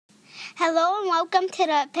Hello and welcome to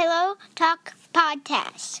the Pillow Talk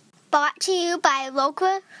podcast, brought to you by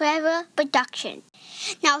Local Forever Production.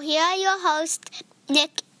 Now here are your hosts,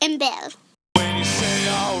 Nick and Bill. When you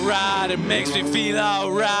say alright, it makes me feel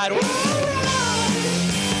alright.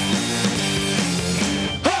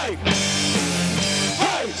 Hey!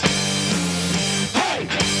 Hey! Hey!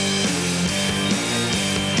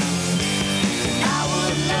 I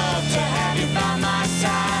would love to have you by my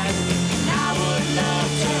side. I would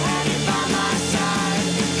love to have you by my side.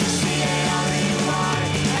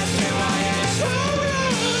 C-A-R-E-Y-S-J-Y-S.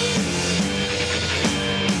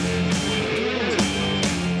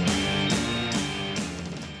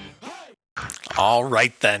 All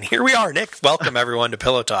right, then. Here we are, Nick. Welcome, everyone, to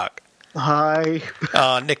Pillow Talk. Hi.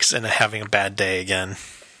 Nick's having a bad day again.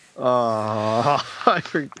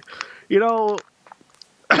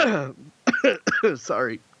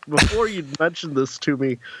 Sorry. Before you mentioned this to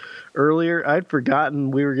me earlier, I'd forgotten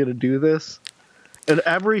we were going to do this. And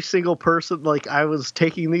every single person, I was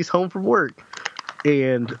taking these home from work,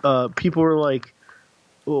 and people were like,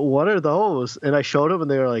 what are those? And I showed them, and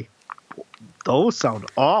they were like, those sound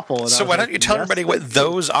awful. And so why don't you tell everybody what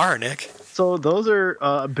those are, Nick? So those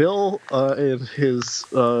are Bill and his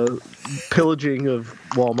pillaging of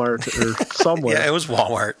Walmart or somewhere. Yeah, it was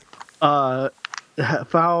Walmart.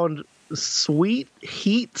 Found Sweet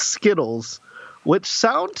Heat Skittles, which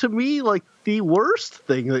sound to me like the worst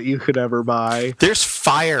thing that you could ever buy. There's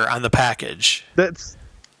fire on the package. That's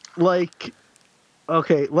like,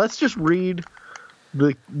 okay, let's just read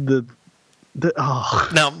the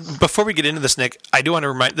Now, before we get into this, Nick, I do want to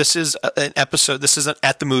remind, this is an episode, this is an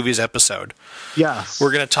At the Movies episode. Yes.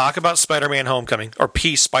 We're going to talk about Spider-Man Homecoming, or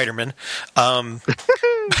P. Spider-Man,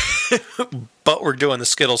 but we're doing the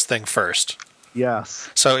Skittles thing first. Yes.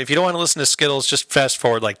 So if you don't want to listen to Skittles, just fast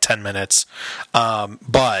forward like 10 minutes.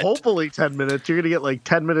 But hopefully 10 minutes. You're going to get like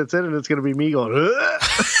 10 minutes in and it's going to be me going,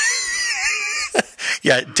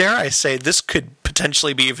 yeah, dare I say, this could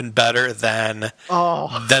potentially be even better than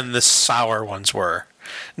the sour ones were.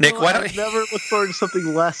 Nick, why don't I've never looked forward to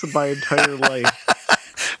something less in my entire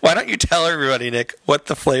life. Why don't you tell everybody, Nick, what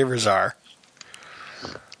the flavors are?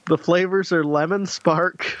 The flavors are lemon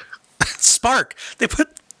spark. Spark. They put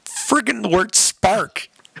friggin' the word spark.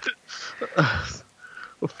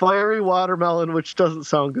 Fiery watermelon, which doesn't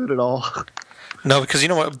sound good at all. No, because you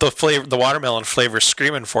know what the watermelon flavor is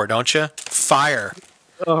screaming for, don't you? Fire.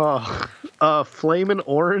 Flamin'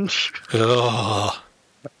 orange. Ugh.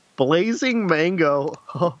 Blazing mango.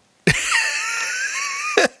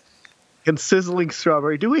 And sizzling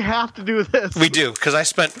strawberry. Do we have to do this? We do, because I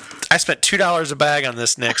spent $2 a bag on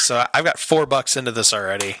this, Nick, so I've got $4 into this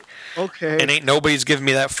already. Okay. And ain't nobody's giving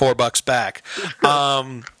me that $4 back.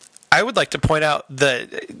 I would like to point out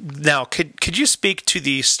that now, could you speak to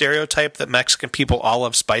the stereotype that Mexican people all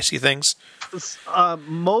love spicy things?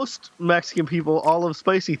 Most Mexican people all love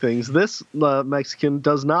spicy things. This Mexican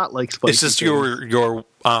does not like spicy things. Is this your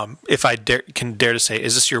if I can dare to say,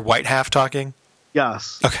 is this your white half talking?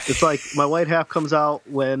 Yes. Okay. It's like my white half comes out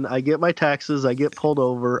when I get my taxes, I get pulled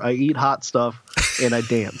over, I eat hot stuff, and I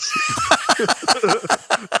dance.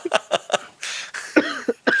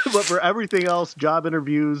 But for everything else, job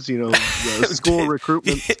interviews, school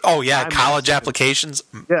recruitment. Oh, yeah, I'm college Mexican. Applications,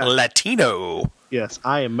 Yeah. Latino. Yes,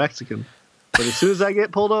 I am Mexican. But as soon as I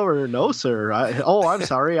get pulled over, no, sir. I'm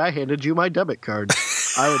sorry, I handed you my debit card.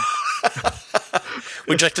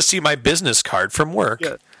 Would you like to see my business card from work?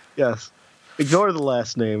 Yeah, yes. Ignore the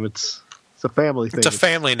last name. It's a family thing. It's a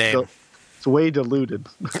family name. It's way diluted.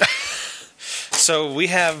 So we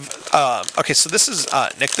have, so this is,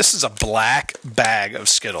 Nick, this is a black bag of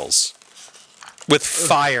Skittles with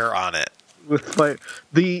fire on it. With fire.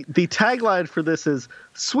 The tagline for this is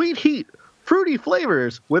sweet heat, fruity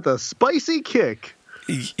flavors with a spicy kick.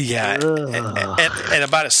 Yeah, and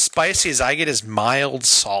about as spicy as I get is mild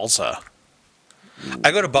salsa. I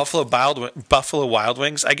go to Buffalo Wild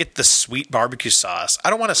Wings. I get the sweet barbecue sauce. I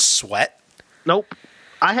don't want to sweat. Nope.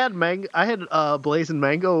 I had blazing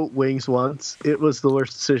mango wings once. It was the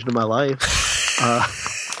worst decision of my life. All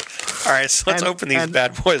right, so let's open these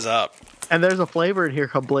bad boys up. And there's a flavor in here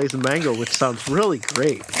called blazing mango, which sounds really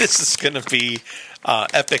great. This is going to be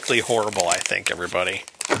epically horrible, I think, everybody.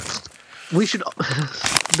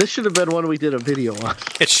 This should have been one we did a video on.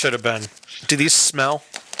 It should have been. Do these smell?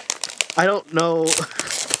 I don't know if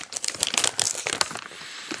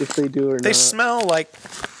they do or not. They smell like...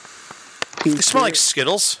 They smell like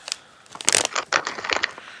Skittles.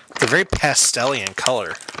 They're very pastel-y in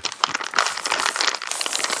color.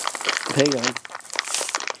 Hang on.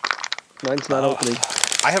 Mine's not opening.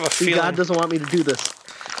 I have a feeling... God doesn't want me to do this.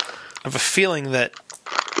 I have a feeling that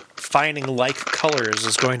finding like colors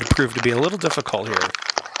is going to prove to be a little difficult here.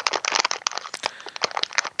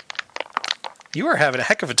 You are having a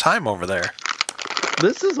heck of a time over there.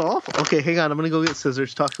 This is awful. Okay, hang on. I'm going to go get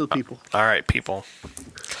scissors. Talk to the people. All right, people.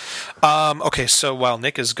 Okay, so while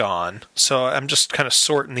Nick is gone, so I'm just kind of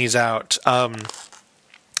sorting these out.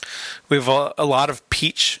 We have a lot of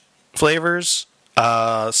peach flavors,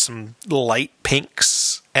 some light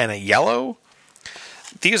pinks, and a yellow.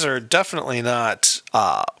 These are definitely not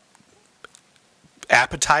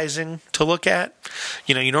appetizing to look at.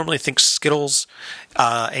 You know, you normally think Skittles,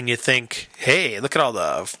 and you think, hey, look at all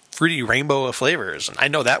the fruity rainbow of flavors. And I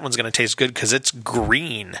know that one's going to taste good because it's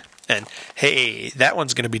green. And hey, that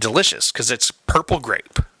one's going to be delicious because it's purple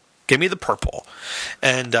grape. Give me the purple.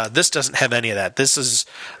 And this doesn't have any of that. This is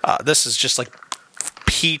just like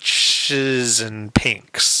peaches and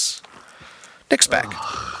pinks. Nick's back.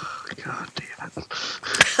 Oh, God damn it.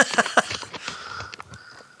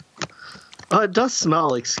 It does smell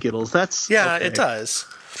like Skittles. That's okay. It does.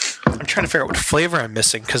 I'm trying to figure out what flavor I'm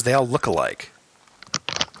missing because they all look alike.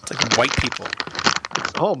 It's like white people.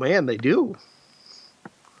 Oh, man, they do.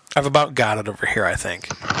 I've about got it over here, I think.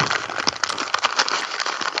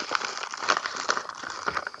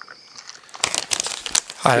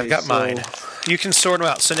 I've got mine. You can sort them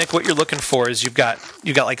out. So, Nick, what you're looking for is you've got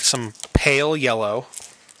like some pale yellow,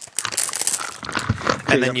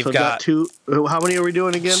 and then you've got two. How many are we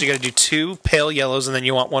doing again? So you got to do 2 pale yellows, and then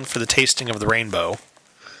you want one for the tasting of the rainbow.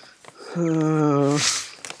 I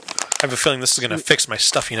have a feeling this is going to fix my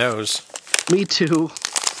stuffy nose. Me too.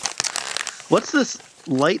 What's this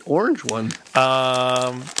light orange one?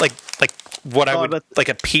 Like what I would like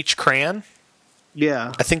a peach crayon.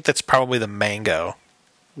 Yeah, I think that's probably the mango.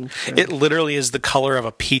 Okay. It literally is the color of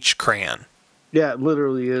a peach crayon. Yeah, it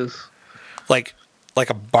literally is. Like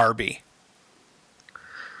a Barbie.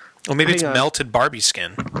 Well, maybe it's melted Barbie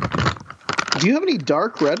skin. Do you have any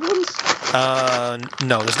dark red ones?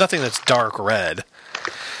 No, there's nothing that's dark red.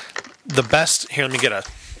 The best here. Let me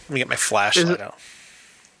get my flashlight out.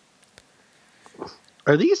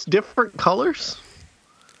 Are these different colors?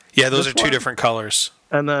 Yeah, those are 2 different colors.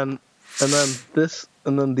 And then this,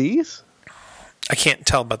 and then these. I can't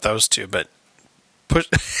tell about those 2, but push.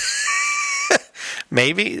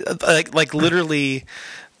 Maybe like literally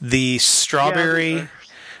the strawberry. Yeah,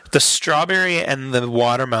 the strawberry and the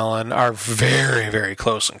watermelon are very, very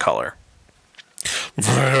close in color.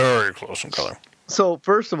 Very close in color. So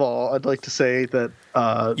first of all, I'd like to say that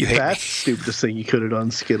that's the me. stupidest thing you could have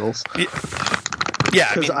done, Skittles.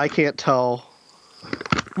 Yeah, because I can't tell.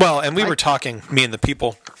 Well, and we were talking, me and the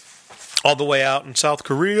people, all the way out in South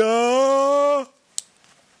Korea.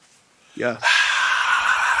 Yeah,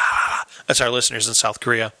 that's our listeners in South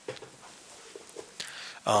Korea.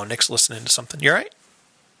 Oh, Nick's listening to something. You all right?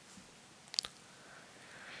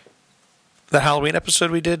 That Halloween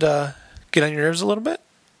episode we did get on your nerves a little bit?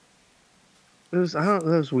 that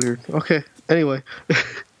was weird. Okay. Anyway,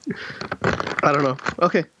 I don't know.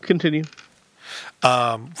 Okay, continue.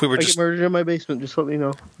 We were get murdered in my basement. Just let me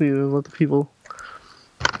know. Let the people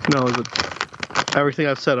know that everything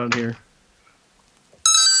I've said on here.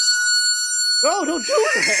 No, don't do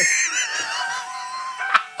that.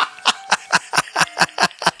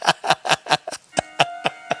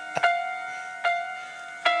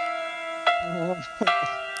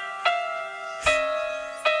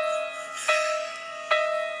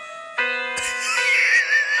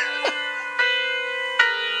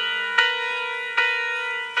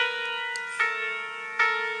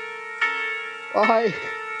 Why?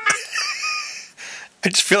 I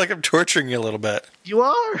just feel like I'm torturing you a little bit. You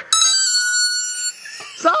are.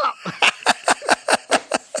 Stop. I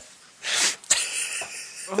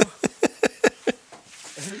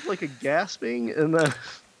heard like a gasping and then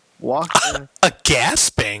walked. A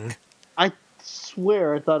gasping? I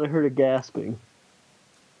swear I thought I heard a gasping.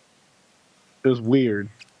 It was weird.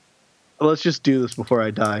 Let's just do this before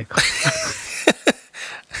I die.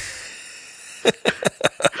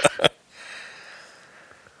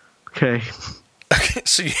 Okay.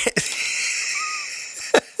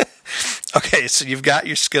 Okay, so you've got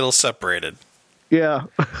your Skittles separated. Yeah.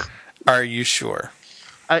 Are you sure?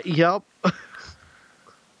 Yep.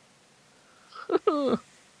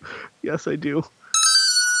 Yes, I do.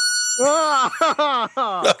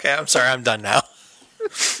 Okay, I'm sorry. I'm done now.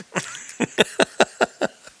 If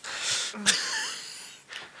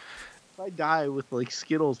I die with like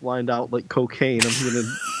Skittles lined out like cocaine, I'm gonna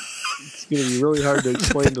going to be really hard to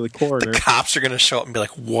explain to the coroner. Cops are going to show up and be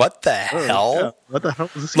like, what the hell? Yeah. What the hell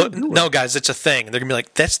is this Look, guy doing? no, guys, it's a thing. They're going to be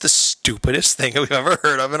like, that's the stupidest thing we've ever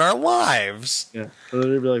heard of in our lives. Yeah. So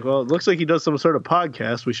they'd be like, well, it looks like he does some sort of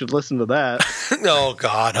podcast. We should listen to that. Oh,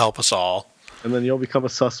 God, help us all. And then you'll become a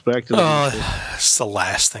suspect. It's the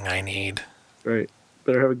last thing I need. Right.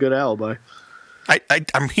 Better have a good alibi.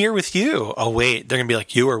 I'm here with you. Oh, wait, they're going to be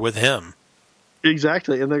like, you were with him.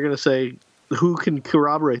 Exactly. And they're going to say, who can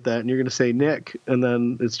corroborate that? And you're going to say Nick. And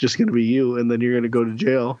then it's just going to be you. And then you're going to go to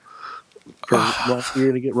jail. You're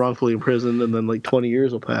going to get wrongfully imprisoned. And then like 20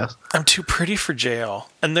 years will pass. I'm too pretty for jail.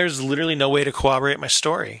 And there's literally no way to corroborate my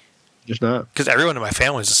story. Just not. Because everyone in my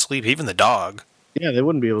family is asleep, even the dog. Yeah, they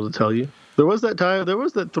wouldn't be able to tell you. There was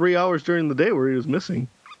that 3 hours during the day where he was missing.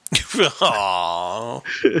 Aww.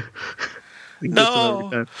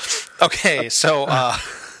 No. Okay, so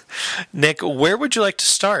Nick, where would you like to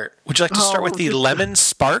start? Would you like to start with the lemon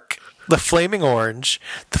spark, the flaming orange,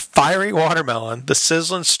 the fiery watermelon, the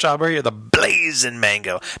sizzling strawberry, or the blazing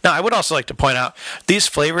mango? Now, I would also like to point out these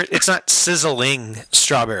flavors, it's not sizzling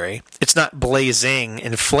strawberry. It's not blazing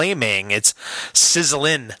and flaming. It's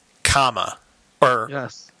sizzling, comma, or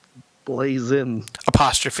yes, blazing,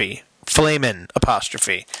 apostrophe, flamin',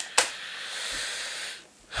 apostrophe.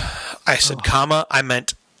 I said comma, I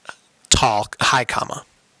meant tall, high comma.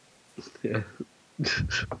 Yeah.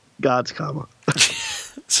 God's comma.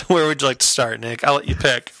 So where would you like to start, Nick? I'll let you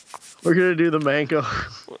pick. We're going to do the mango.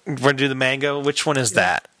 We're going to do the mango. Which one is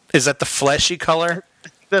that? Is that the fleshy color?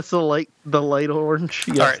 That's the light orange.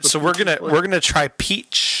 Yes, all right, so we're gonna try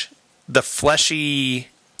peach, the fleshy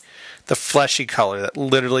color that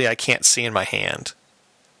literally I can't see in my hand.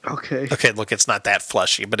 Okay. Okay, look, it's not that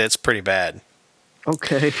fleshy, but it's pretty bad.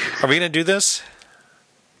 Okay. Are we gonna do this?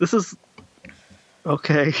 This is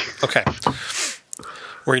okay. Okay.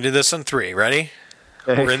 We're gonna do this on 3. Ready?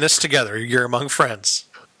 Okay. We're in this together. You're among friends.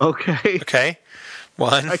 Okay. Okay.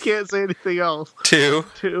 1. I can't say anything else. 2.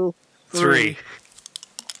 2. 3.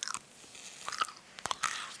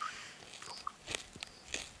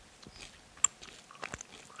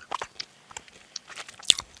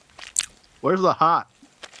 Where's the hot?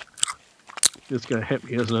 It's gonna hit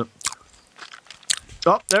me, isn't it?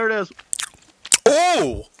 Oh, there it is.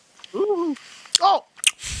 Oh! Ooh. Oh!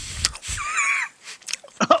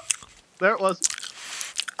 Oh! There it was.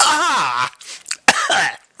 Ah!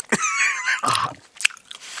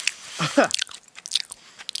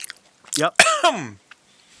 Yep.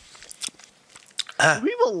 Do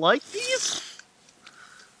people like these?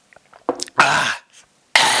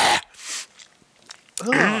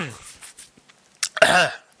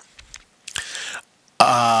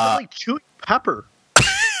 Like chewing pepper.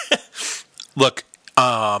 Look,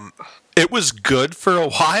 it was good for a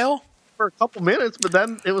while. For a couple minutes, but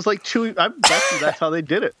then it was like chewing. I bet you that's how they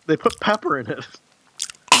did it. They put pepper in it.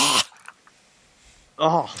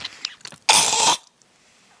 Oh.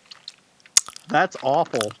 That's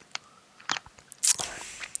awful.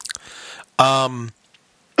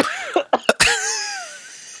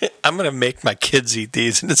 I'm going to make my kids eat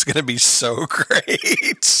these, and it's going to be so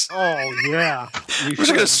great. Oh, yeah. We're just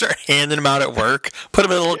going to start handing them out at work, put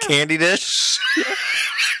them in a little candy dish.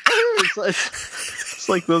 It's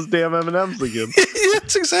like those damn M&Ms again.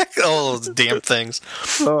 That's exactly all those damn things.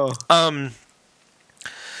 Oh.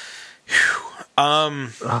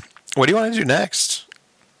 What do you want to do next?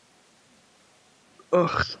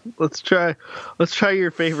 Ugh. Let's try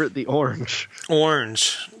your favorite, the orange.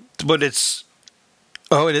 Orange. But it's...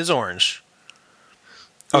 Oh, it is orange.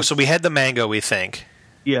 Oh, so we had the mango, we think.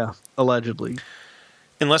 Yeah, allegedly.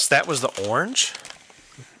 Unless that was the orange?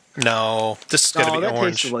 No, this is going to be that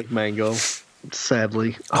orange. tasted like mango,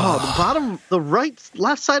 sadly. Oh, the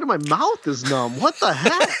left side of my mouth is numb. What the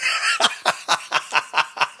heck?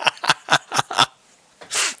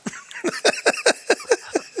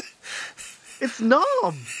 It's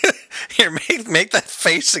numb. Here, make that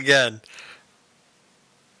face again.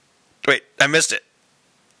 Wait, I missed it.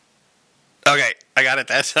 Okay, I got it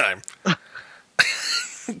that time.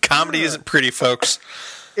 Comedy isn't pretty, folks.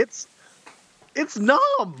 It's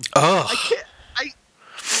numb. Oh,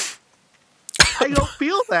 I don't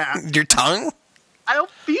feel that. Your tongue? I don't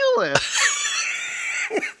feel it.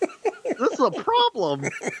 This is a problem.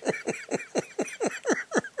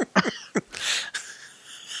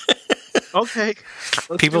 Okay.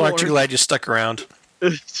 People aren't too glad you stuck around.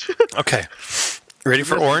 Okay. Ready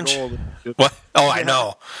for orange? What? Oh, I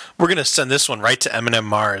know. We're going to send this one right to M&M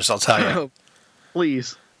Mars, I'll tell you.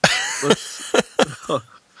 Please.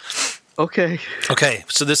 Okay. Okay,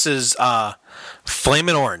 so this is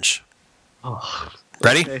Flamin' Orange. Oh,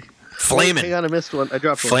 Ready? Okay. Flamin'. Hang on, I missed one. I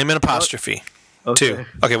dropped one. Flamin' apostrophe. Okay. 2.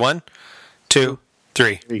 Okay, 1, 2,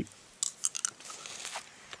 3. 3.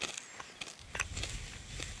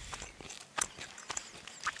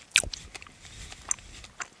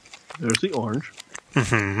 There's the orange.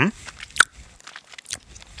 Mm-hmm.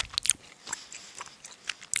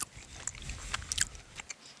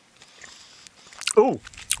 Oh.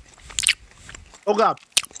 Oh, God.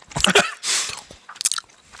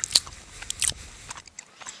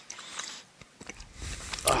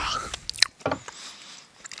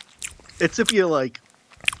 It's if you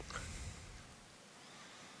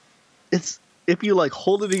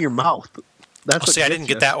hold it in your mouth. That's what See, I didn't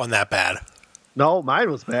get that one that bad. No,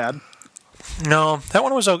 mine was bad. No, that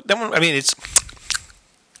one was. That one. I mean, it's.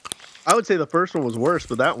 I would say the first one was worse,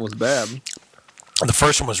 but that one was bad. The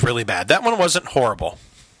first one was really bad. That one wasn't horrible.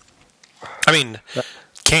 I mean,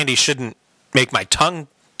 candy shouldn't make my tongue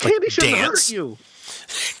Candy shouldn't dance. hurt you.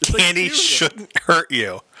 Candy shouldn't hurt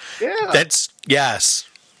you. Yeah. That's yes.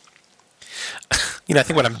 You know, I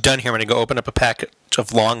think when I'm done here, I'm going to go open up a packet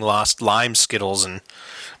of long lost lime Skittles and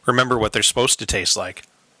remember what they're supposed to taste like.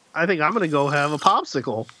 I think I'm going to go have a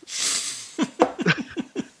popsicle.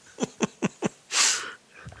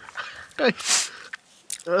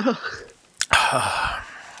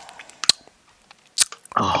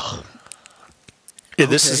 Oh. Yeah,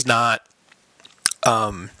 this is not.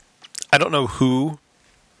 I don't know who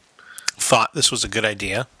thought this was a good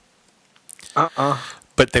idea,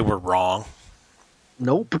 but they were wrong.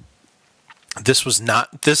 Nope. This was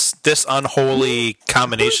not this unholy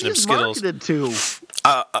combination of Skittles. Marketed to?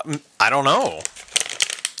 I don't know.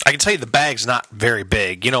 I can tell you the bag's not very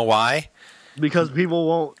big. You know why? Because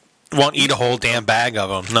people won't eat a whole damn bag of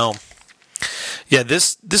them. No. Yeah,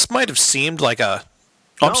 this might have seemed like a.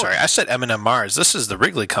 Oh, I'm sorry. I said M&M Mars. This is the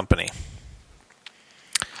Wrigley Company.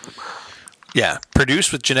 Yeah,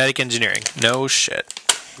 produced with genetic engineering. No shit.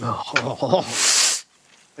 Oh,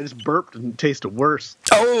 I just burped and it tasted worse.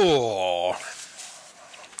 Oh.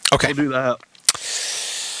 Okay. We'll do that.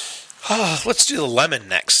 Let's do the lemon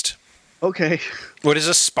next. Okay. What is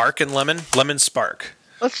this? Spark and lemon? Lemon spark.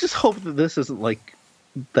 Let's just hope that this isn't like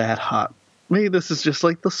that hot. Maybe this is just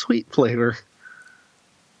like the sweet flavor.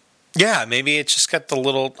 Yeah, maybe it's just got the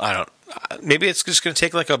little. I don't. Maybe it's just going to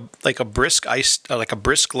take like a brisk ice, like a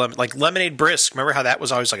brisk lemon, like lemonade brisk. Remember how that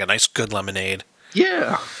was always like a nice good lemonade?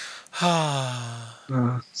 Yeah.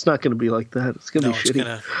 It's not going to be like that. It's going to be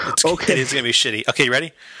shitty. Okay. It is going to be shitty. Okay, you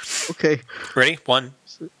ready? Okay. Ready? 1,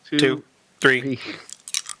 2, 3.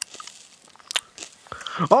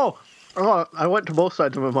 Oh, I went to both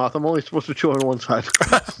sides of my mouth. I'm only supposed to chew on one side.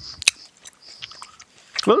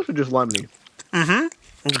 Well, this is just lemony. Mm-hmm.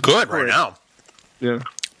 It's good right now. Yeah.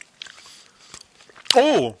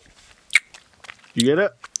 Oh. You get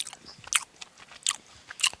it?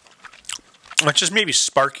 It's just maybe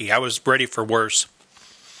sparky. I was ready for worse.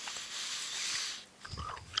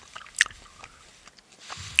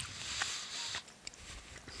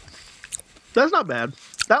 That's not bad.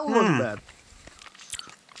 That one wasn't bad.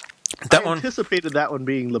 I anticipated that one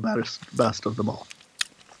being the best of them all.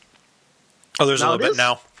 Oh, there's a little bit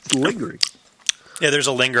now. It's lingering. Yeah, there's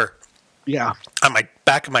a linger. Yeah. On my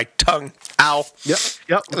back of my tongue. Ow. Yep.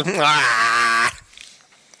 Ah.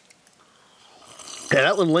 Yeah,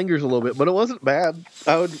 that one lingers a little bit, but it wasn't bad.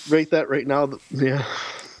 I would rate that right now. Yeah.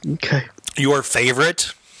 Okay. Your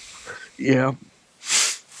favorite? Yeah.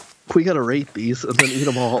 We got to rate these and then eat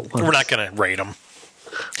them all at once. We're not going to rate them.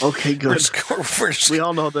 Okay, good. We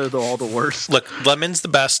all know they're all the worst. Look, lemon's the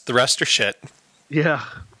best. The rest are shit. Yeah.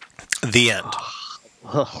 The end.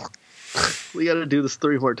 We got to do this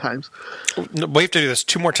 3 more times. We have to do this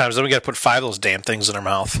 2 more times. Then we got to put 5 of those damn things in our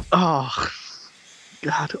mouth. Oh,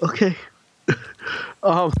 God. Okay.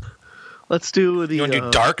 Let's do the. You want to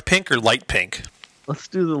do dark pink or light pink? Let's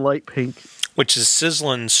do the light pink, which is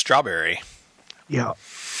sizzling strawberry. Yeah.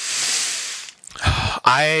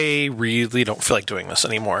 I really don't feel like doing this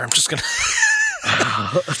anymore. I'm just gonna.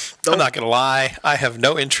 I'm not gonna lie. I have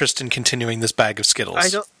no interest in continuing this bag of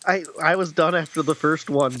Skittles. I was done after the first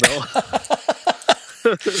one though.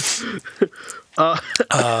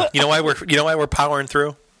 You know why we're powering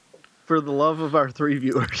through? For the love of our 3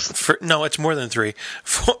 viewers. No, it's more than 3.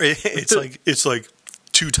 It's like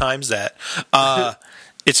 2 times that.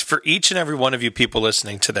 It's for each and every one of you people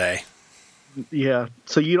listening today. Yeah,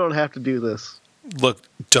 so you don't have to do this. Look,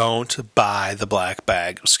 don't buy the black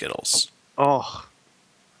bag of Skittles. Oh.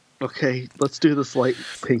 Okay, let's do this light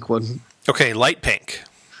pink one. Okay, light pink.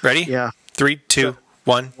 Ready? Yeah. 3, 2,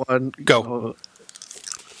 1, go.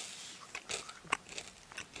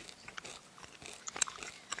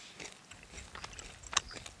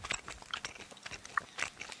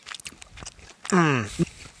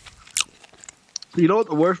 You know what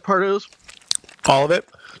the worst part is? All of it?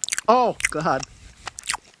 Oh, God.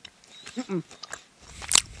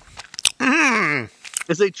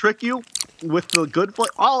 As they trick you with the good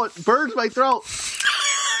flavor. Oh, it burns my throat.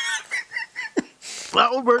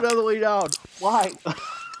 That will burn on the way down. Why?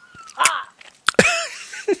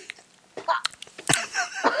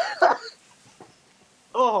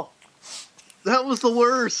 Oh, that was the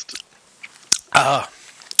worst. Oh,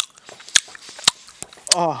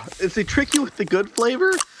 as they trick you with the good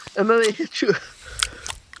flavor, and then they hit you.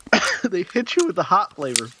 They hit you with the hot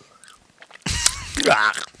flavor.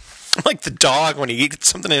 Like the dog when he eats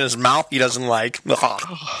something in his mouth he doesn't like.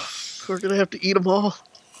 We're gonna have to eat them all.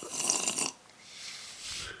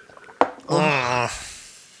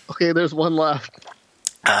 Okay, there's one left.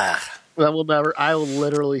 That will never. I will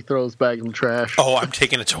literally throw this bag in the trash. Oh, I'm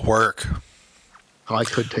taking it to work. Oh, I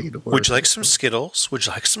could take it to work. Would you like some Skittles? Would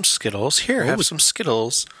you like some Skittles? Here, have some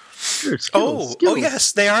Skittles. Sure, Skittles, oh, Skittles.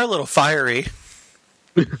 Yes, they are a little fiery.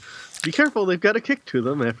 Be careful; they've got a kick to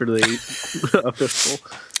them after they eat a fistful.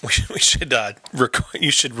 We should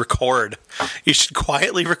you should record. You should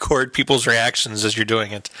quietly record people's reactions as you're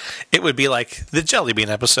doing it. It would be like the Jelly Bean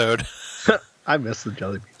episode. I missed the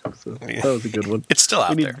Jelly Bean episode. That was a good one. It's still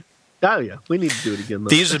out there. Oh yeah, we need to do it again. Though.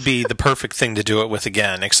 These would be the perfect thing to do it with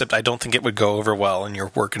again, except I don't think it would go over well in your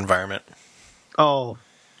work environment. Oh,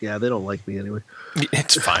 yeah, they don't like me anyway.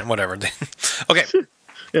 It's fine, whatever. Okay.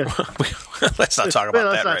 Yeah. Let's not talk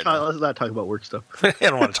about that right now. Let's not talk about work stuff. I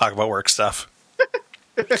don't want to talk about work stuff.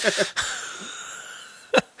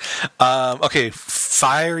 Okay,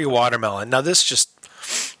 fiery watermelon. Now this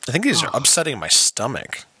I think these are upsetting my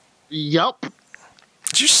stomach. Yup.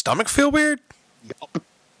 Did your stomach feel weird? Yup.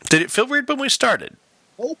 Did it feel weird when we started?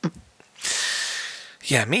 Nope.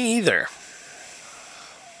 Yeah, me either.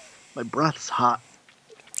 My breath's hot.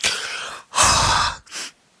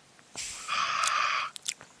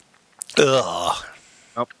 Ugh.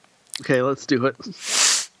 Yep. Okay, let's do it.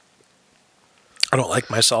 I don't like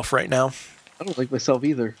myself right now. I don't like myself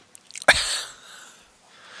either.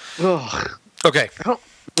 Ugh. Okay. Oh,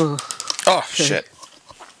 okay. Shit.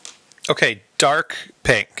 Okay, dark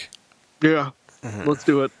pink. Yeah. Let's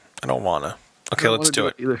do it. I don't want to. Okay, let's do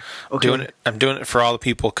it. Either. Okay. I'm doing it for all the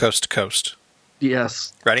people coast to coast.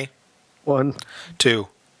 Yes. Ready? 1, 2,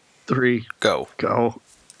 3, go. Go.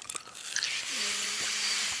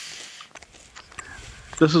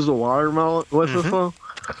 This is a watermelon. What's this one?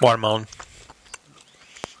 Watermelon.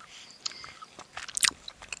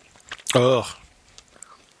 Ugh.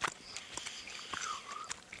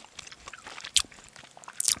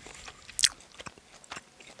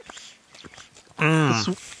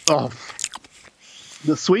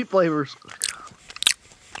 The sweet flavors.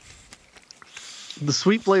 The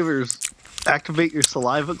sweet flavors activate your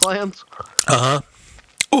saliva glands. Ooh.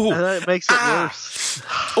 And then it makes it worse.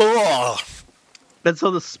 Oh. And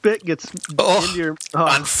so the spit gets into your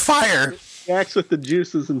on fire. Acts with the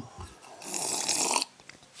juices, and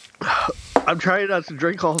I'm trying not to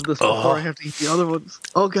drink all of this before I have to eat the other ones.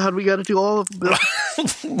 Oh God, we got to do all of them.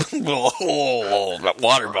 Oh, that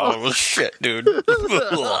watermelon was shit, dude.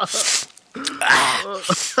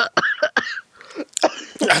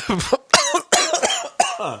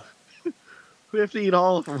 We have to eat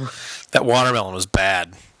all of them. That watermelon was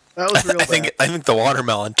bad. That was real bad. I think the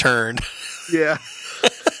watermelon turned. Yeah.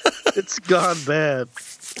 It's gone bad.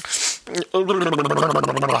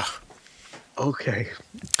 Okay.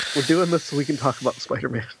 We're doing this so we can talk about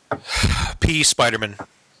Spider-Man. P. Spider-Man.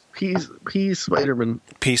 P. Spider-Man.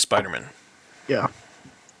 P. Spider-Man. Yeah.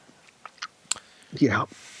 Yeah.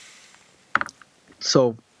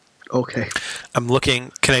 So, okay. I'm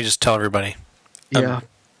looking. Can I just tell everybody? Yeah.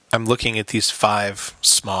 I'm looking at these 5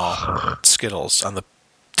 small Skittles on the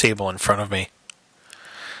table in front of me.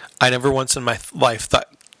 I never once in my life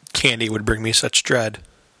thought candy would bring me such dread.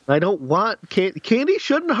 I don't want candy. Candy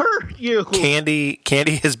shouldn't hurt you. Candy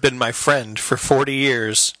has been my friend for 40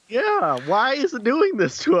 years. Yeah, why is it doing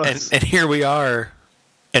this to us? And here we are,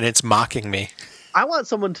 and it's mocking me. I want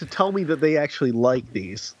someone to tell me that they actually like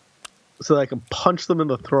these, so that I can punch them in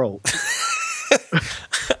the throat.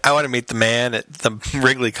 I want to meet the man at the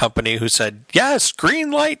Wrigley Company who said, "Yes,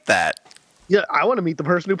 green light that." Yeah, I want to meet the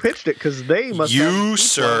person who pitched it, because they must. You,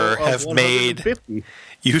 sir, have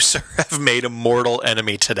made a mortal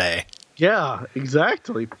enemy today. Yeah,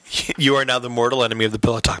 exactly. You are now the mortal enemy of the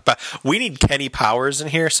Pillow Talk. But we need Kenny Powers in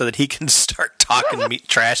here so that he can start talking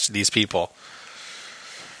trash to these people.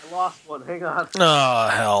 I lost one. Hang on. Oh,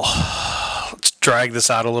 hell. Let's drag this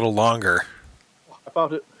out a little longer.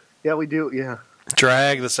 About it. Yeah, we do. Yeah.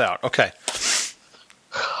 Drag this out. Okay.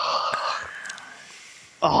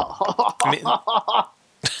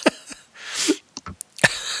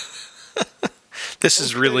 This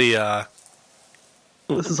is really,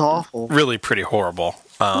 This is awful. really pretty horrible.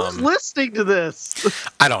 Who's listening to this?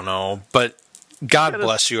 I don't know, but God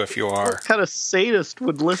bless you if you are. What kind of sadist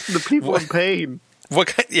would listen to people in pain?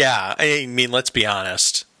 Yeah, I mean, let's be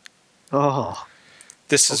honest. Oh.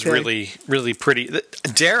 This is really, really pretty.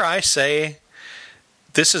 Dare I say,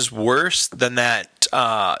 this is worse than that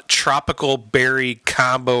tropical berry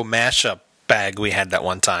combo mashup bag we had that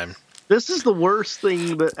one time. This is the worst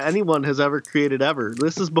thing that anyone has ever created ever.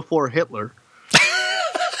 This is before Hitler.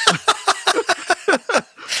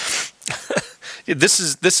 This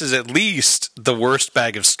is at least the worst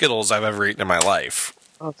bag of Skittles I've ever eaten in my life.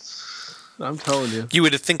 I'm telling you. You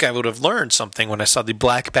would think I would have learned something when I saw the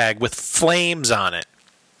black bag with flames on it.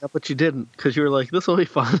 Yeah, but you didn't, because you were like, this will be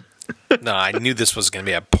fun. No, I knew this was going to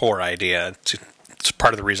be a poor idea. It's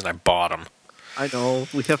part of the reason I bought them. I know.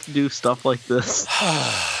 We have to do stuff like this.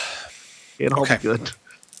 It'll be good.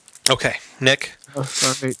 Okay, Nick. All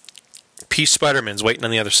right. Peace Spider-Man's waiting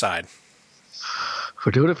on the other side.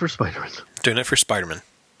 We're doing it for Spider-Man. Doing it for Spider-Man.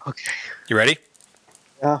 Okay. You ready?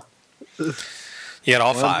 Yeah. You got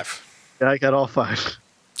all 5. Yeah, I got all 5.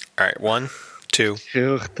 All right, 1, 2,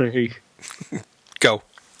 2, 3. Go.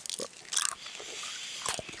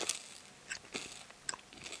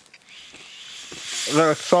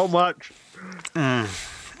 There's so much. The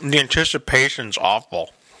anticipation's awful.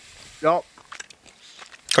 Yep.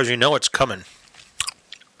 Because you know it's coming.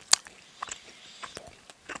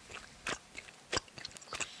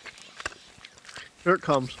 Here it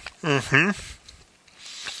comes. Mm-hmm.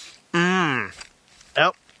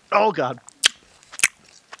 Yep. Oh, God.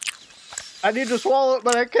 I need to swallow it,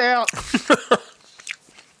 but I can't.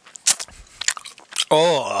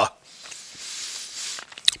 Oh.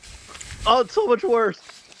 Oh, it's so much worse.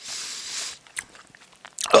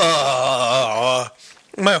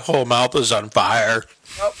 My whole mouth is on fire.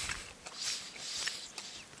 Yep.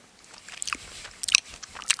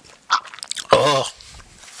 Oh.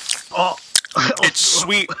 Oh. It's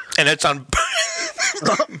sweet, and it's on...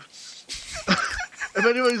 If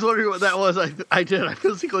anybody's wondering what that was, I did. I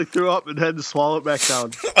physically threw up and had to swallow it back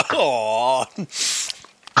down. Oh.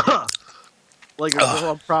 Like a girl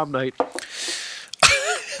on prom night.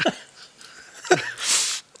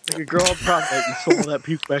 Like a girl on prom night, you swallow that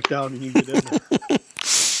puke back down and you get in there.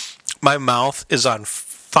 My mouth is on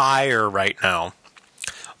fire right now.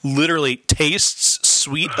 Literally tastes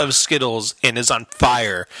sweet of Skittles and is on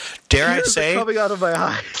fire. Dare I say... coming out of my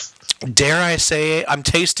eyes. Dare I say I'm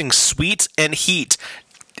tasting sweet and heat.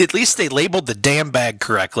 At least they labeled the damn bag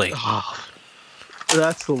correctly. Oh,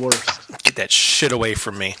 that's the worst. Get that shit away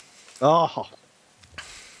from me. Oh.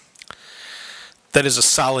 That is a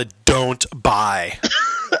solid don't buy.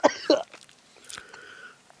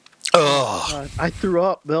 Oh. I threw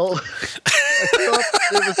up, Bill. I threw up.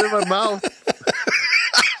 It was in my mouth.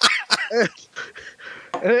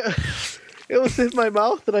 And it was in my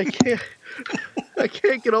mouth, and I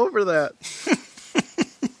can't get over that.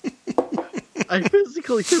 I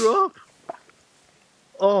physically threw up.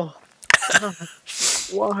 Oh. God.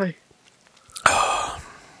 Why? Oh.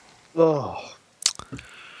 Oh.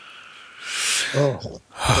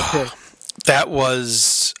 Okay. That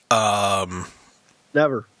was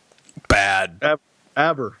Never. bad.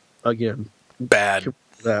 Ever again. Bad.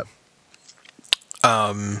 That.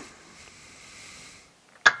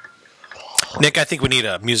 Nick, I think we need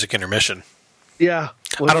a music intermission. Yeah.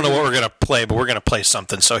 I don't know what we're going to play, but we're going to play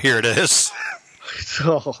something, so here it is.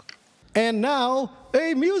 Oh. And now,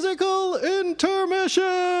 a musical intermission!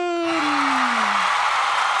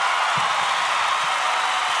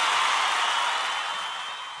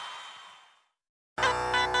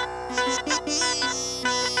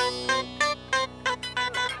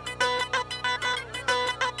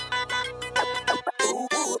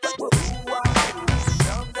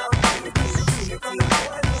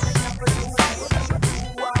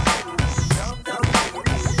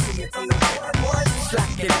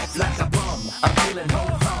 Like a bum, I'm feeling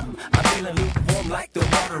hum. I'm feeling lukewarm like the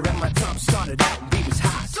water in my tub. Started out and we was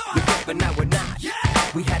hot, we up but now we're not.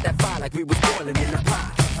 We had that fire like we was boiling in a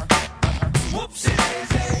pot. Whoopsie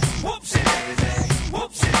daisy, whoopsie daisy,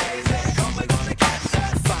 whoopsie daisy. Come we're gonna catch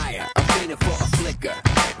that fire. I'm feeling for a flicker.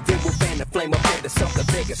 Then we'll fan the flame up into something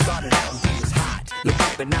bigger. Started out and we was hot, look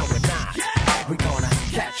up but now we're not. We gonna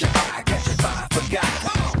catch a fire, forgot.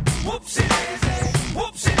 Come on, whoopsie daisy,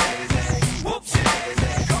 whoopsie daisy, whoopsie daisy.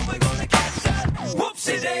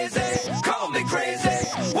 Whoopsie daisy, call me crazy.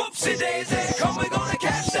 Whoopsie daisy, come we're gonna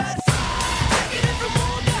catch that fire. Taking it from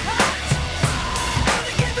warm to hot.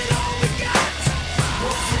 Gonna give it all we got.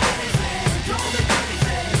 Whoopsie daisy, call me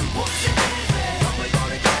crazy. Whoopsie daisy, come we're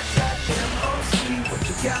gonna catch that. M.O.C. What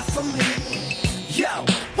you got for me?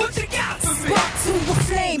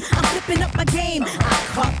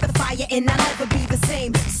 fire and I'll never be the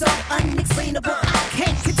same. So unexplainable, I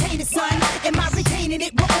can't contain it, son. Am I retaining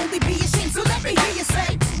it? Will only be a shame. So let me hear you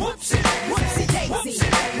say, whoopsie daisy,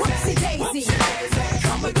 whoopsie daisy.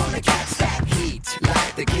 Come, we're gonna catch that heat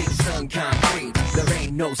like the Kingston concrete. There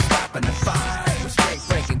ain't no stopping the fire. We're straight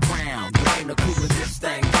breaking ground. There ain't no cooling this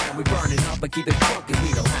thing down. We burn it up and keep it drunk and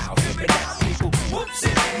we know how. Flip it out, people.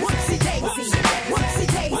 Whoopsie daisy, whoopsie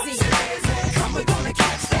daisy. Come, we're gonna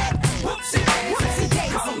catch that. Whoopsie daisy,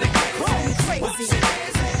 call me crazy.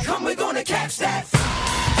 Come, we're gonna catch that.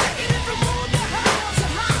 Taking it from on the high to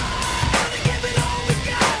high. Gonna give it all we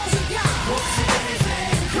got. Whoopsie daisy,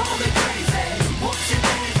 call me crazy. Whoopsie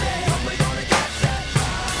daisy, come, we're gonna catch that.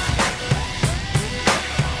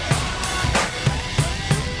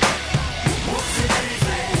 Whoopsie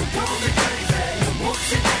daisy, call me crazy.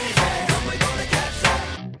 Whoopsie daisy, come, we're gonna catch that.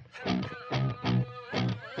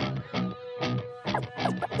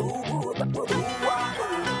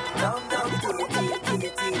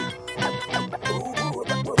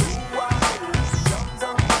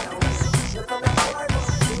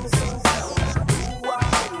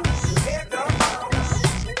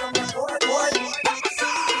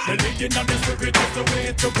 Religion of the spirit is the way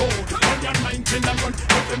to go. On your mind in the run,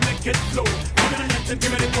 let them make it flow. Give me the next and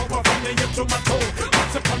give me the power from the head to my toe.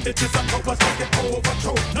 Once upon the this and powers just get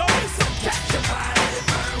overthrown. No, so catch your body,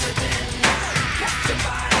 burn within. Catch your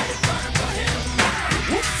body, burn for him.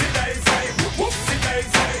 Whoopsie daisy, whoopsie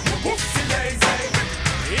daisy, whoopsie daisy.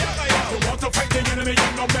 Yeah, you want to fight the enemy, you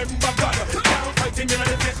know member God. Now fighting in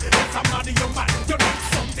the flesh, it's a man in your mind. You need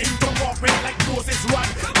something to walk with like Moses run.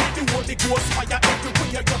 Need the Holy Ghost fire everywhere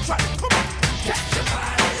you try. Come on. Catch your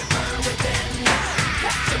body, burn within.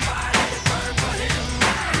 Catch your body, burn for him.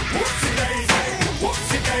 Whoopsie daisy,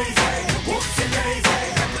 whoopsie daisy, whoopsie daisy.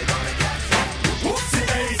 Come, we're gonna catch that. Whoopsie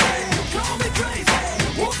daisy, Call me crazy.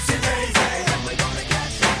 whoopsie daisy. Come, we're gonna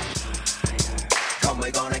catch that. Come,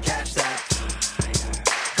 we're gonna catch that.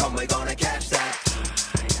 Come, we're gonna catch that.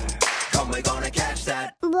 Come, we're gonna catch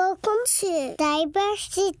that. Welcome to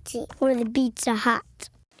Diversity, where the beats are hot.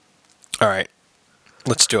 All right.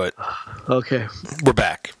 Let's do it. Okay, We're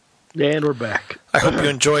back. and we're back. I hope you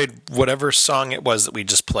enjoyed whatever song it was that we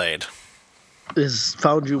just played. This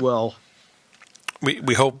found you well.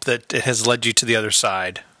 We hope that it has led you to the other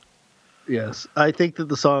side. Yes, I think that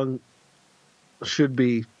the song should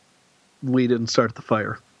be "We Didn't Start the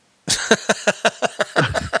Fire."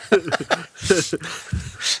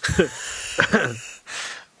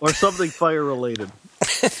 Or something fire related.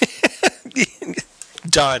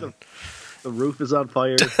 Done. The roof is on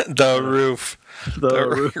fire. The roof. The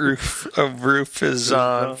The roof roof is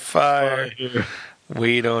on fire.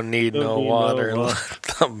 We don't need Don't no need no water. water. Let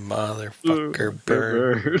the motherfucker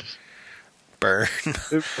burn. Burn.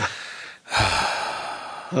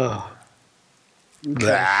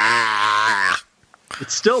 Blah.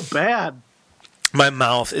 It's still bad. My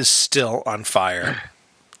mouth is still on fire.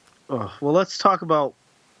 Oh, well, let's talk about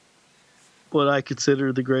what I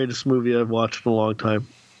consider the greatest movie I've watched in a long time.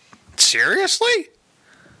 Seriously?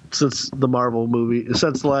 Since the Marvel movie.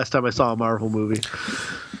 Since the last time I saw a Marvel movie.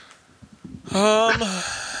 All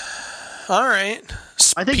right.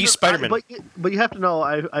 I think Spider-Man. But you have to know,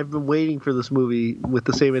 I've been waiting for this movie with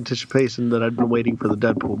the same anticipation that I've been waiting for the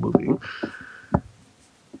Deadpool movie.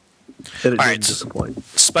 And it All didn't right, disappoint.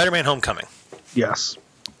 Spider-Man Homecoming. Yes.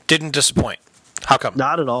 Didn't disappoint. How come?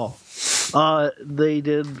 Not at all. They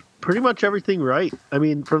did pretty much everything right. I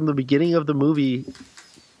mean, from the beginning of the movie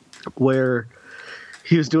where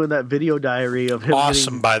he was doing that video diary of him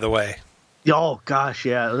Awesome, by the way. oh, gosh,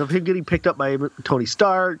 yeah. Of him getting picked up by Tony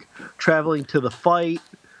Stark, traveling to the fight,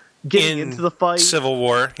 getting into the fight. Civil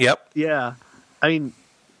War, yep. Yeah. I mean,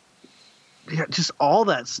 yeah, just all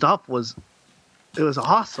that stuff was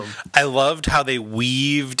awesome. I loved how they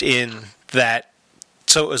weaved in that.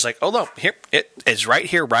 So it was like, oh, no, here it is right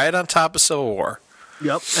here, right on top of Civil War.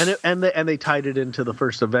 Yep. And they tied it into the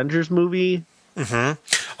first Avengers movie. Mm-hmm.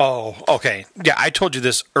 Oh, okay. Yeah, I told you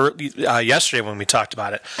this yesterday when we talked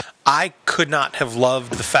about it. I could not have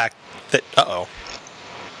loved the fact that... Uh-oh.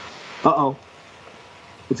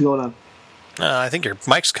 What's going on? I think your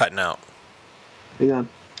mic's cutting out. Hang on.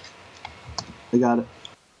 I got it.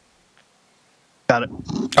 Got it.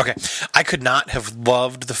 Okay. I could not have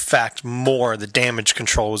loved the fact more the damage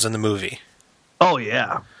control was in the movie. Oh,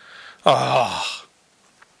 yeah. Oh.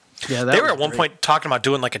 Yeah, They were at one point talking about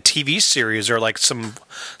doing like a TV series or like some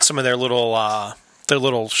of their little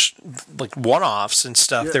like one-offs and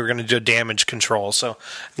stuff. Yeah. They were going to do damage control. So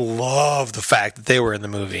love the fact that they were in the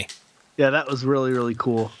movie. Yeah, that was really, really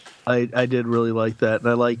cool. I did really like that. And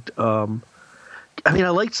I liked I mean, I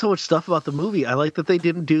liked so much stuff about the movie. I like that they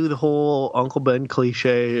didn't do the whole Uncle Ben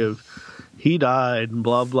cliche of he died and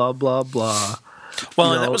blah, blah, blah, blah.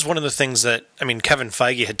 Well, and that was one of the things that, I mean, Kevin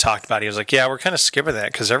Feige had talked about. He was like, yeah, we're kind of skipping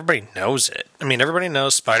that because everybody knows it. I mean, everybody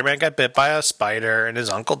knows Spider-Man got bit by a spider and his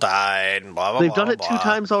uncle died and blah, blah, They've blah, done it blah. 2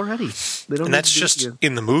 times already. They don't And that's just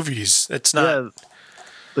in the movies. It's not... Yeah,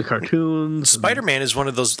 the cartoons. Spider-Man is one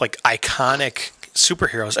of those, like, iconic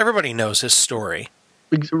superheroes. Everybody knows his story.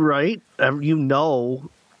 Right? You know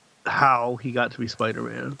how he got to be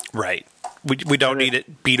Spider-Man. Right. We don't need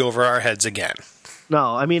it beat over our heads again.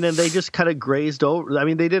 No, I mean, and they just kind of grazed over. I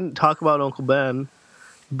mean, they didn't talk about Uncle Ben,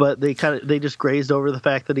 but they just grazed over the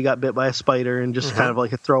fact that he got bit by a spider and just kind of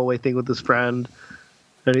like a throwaway thing with his friend.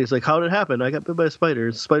 And he's like, "How did it happen? I got bit by a spider.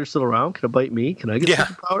 Is the spider still around? Can it bite me? Can I get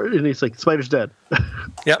superpowered?" And he's like, "The spider's dead."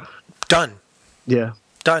 Yep. Done. Yeah.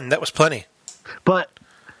 Done. That was plenty. But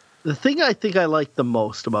the thing I think I liked the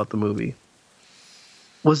most about the movie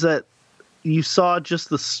was that you saw just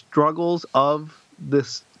the struggles of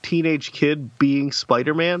this teenage kid being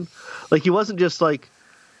Spider-Man. Like, he wasn't just like,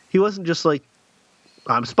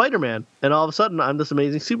 I'm Spider-Man, and all of a sudden I'm this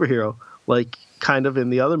amazing superhero, like kind of in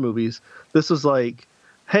the other movies. This was like,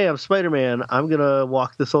 hey, I'm Spider-Man. I'm going to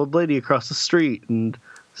walk this old lady across the street and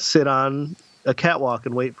sit on a catwalk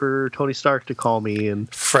and wait for Tony Stark to call me.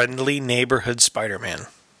 And friendly neighborhood Spider-Man.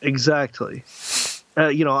 Exactly.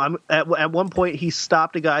 I'm at one point he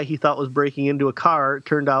stopped a guy he thought was breaking into a car. It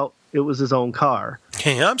turned out it was his own car.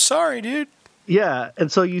 Hey, I'm sorry, dude. Yeah, and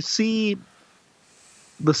so you see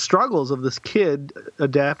the struggles of this kid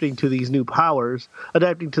adapting to these new powers,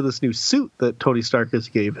 adapting to this new suit that Tony Stark has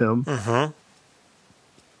gave him. Mm-hmm.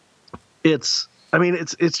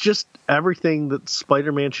 It's just everything that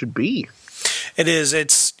Spider-Man should be. It is.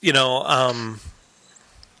 It's, it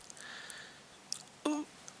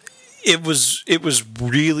was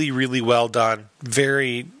really, really well done.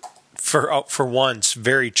 Very, for once,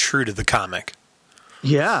 very true to the comic.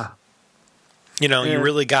 Yeah. You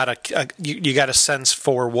really got you got a sense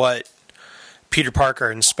for what Peter Parker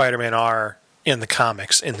and Spider-Man are in the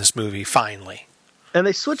comics in this movie. Finally, and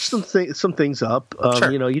they switched some things up. Sure.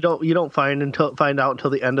 You don't find out until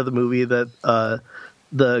the end of the movie that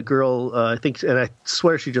the girl, I think, and I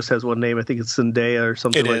swear she just has one name. I think it's Zendaya or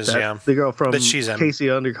something like that. Yeah. The girl from that she's Casey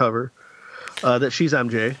Undercover. That she's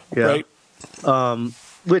MJ. Yeah. Right.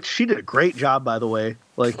 Which she did a great job, by the way.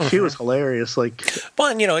 Like, she was hilarious. Like, well,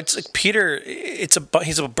 and it's like Peter.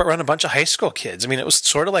 He's around a bunch of high school kids. I mean, it was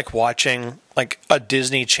sort of like watching like a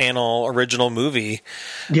Disney Channel original movie.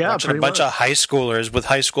 Yeah, watching a bunch of high schoolers with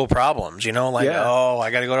high school problems. I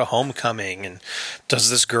got to go to homecoming, and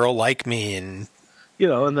does this girl like me? And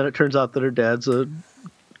and then it turns out that her dad's a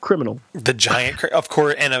criminal. The giant, of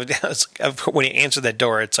course. And when he answered that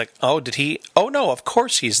door, it's like, oh, did he? Oh no, of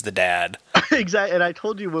course he's the dad. Exactly. And I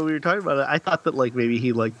told you when we were talking about it, I thought that like maybe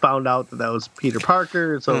he like found out that was Peter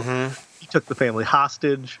Parker, and so he took the family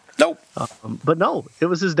hostage. Nope. But no, it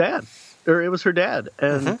was his dad, or it was her dad,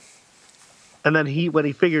 and then when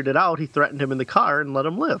he figured it out, he threatened him in the car and let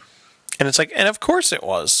him live. And it's like, and of course it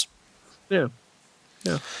was. Yeah.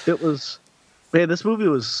 It was. Man, this movie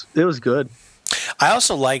was good. I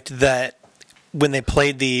also liked that when they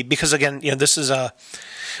played because again, this is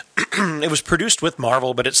it was produced with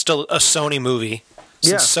Marvel, but it's still a Sony movie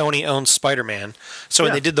since Sony owns Spider-Man. So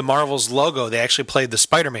when they did the Marvel's logo, they actually played the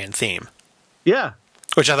Spider-Man theme. Yeah.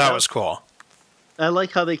 Which I thought was cool. I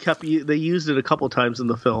like how they used it a couple times in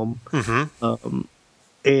the film. Mm-hmm.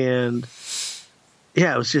 And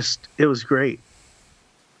yeah, it was great.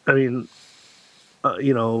 I mean,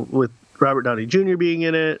 with Robert Downey Jr. being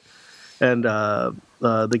in it, and the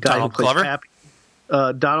guy Donald who plays Glover? Happy,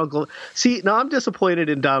 Donald Glover. See, now I'm disappointed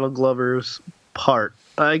in Donald Glover's part.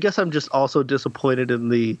 I guess I'm just also disappointed in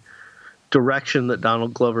the direction that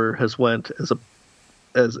Donald Glover has went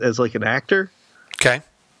as like an actor. Okay.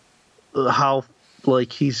 How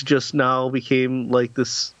like he's just now became like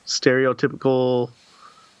this stereotypical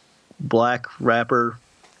black rapper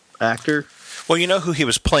actor. Well, you know who he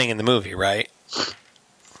was playing in the movie, right?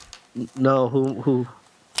 No, who?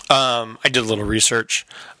 I did a little research.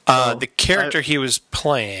 The character he was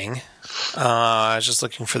playing, I was just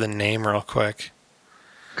looking for the name real quick.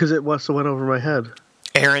 Because it must have went over my head.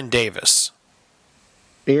 Aaron Davis.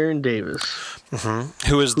 Aaron Davis. Mm-hmm.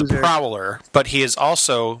 Who is the Prowler, but he is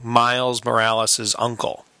also Miles Morales'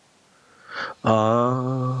 uncle.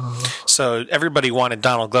 So everybody wanted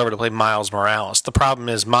Donald Glover to play Miles Morales. The problem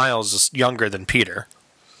is Miles is younger than Peter.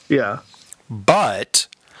 Yeah. But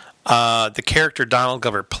the character Donald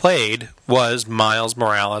Glover played was Miles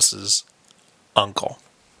Morales' uncle.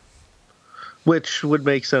 Which would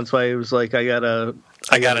make sense why he was like, I gotta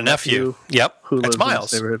I got a nephew. Yep, who it's lives in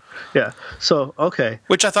Miles. this neighborhood. Yeah. So okay.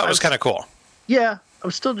 Which I thought was kind of cool. Yeah,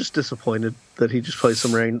 I'm still just disappointed that he just plays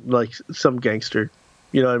some gangster.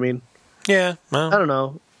 You know what I mean? Yeah. Well, I don't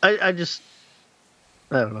know. I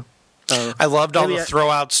don't know. I loved all Maybe the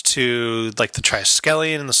throwouts to like the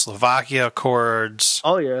Triskelion and the Slovakia chords.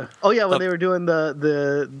 Oh yeah. When they were doing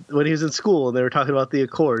the when he was in school and they were talking about the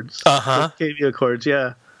Accords. KV Accords.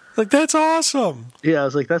 Yeah. Like that's awesome. Yeah, I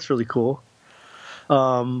was like, that's really cool.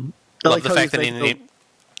 Love the fact that he named.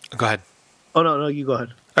 Go ahead. Oh no, you go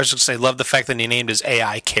ahead. I was just gonna say, love the fact that he named his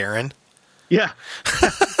AI Karen. Yeah.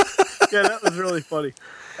 Yeah, that was really funny.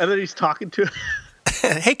 And then he's talking to.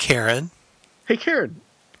 Hey Karen. Hey Karen,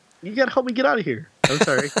 you gotta help me get out of here. I'm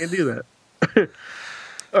sorry, I can't do that.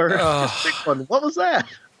 Or big one. What was that?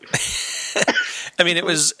 I mean, it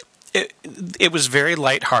was very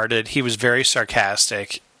lighthearted. He was very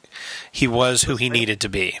sarcastic. He was who he needed to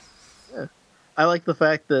be. Yeah. I like the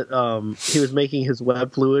fact that he was making his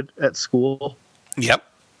web fluid at school. Yep.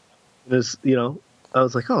 I was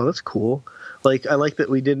like, oh, that's cool. Like, I like that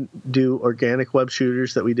we didn't do organic web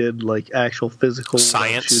shooters, that we did like actual physical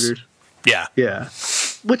science web shooters. Yeah. Yeah.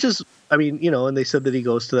 Which is, I mean, and they said that he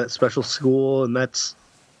goes to that special school, and that's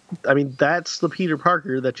the Peter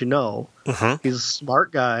Parker that you know. Mm-hmm. He's a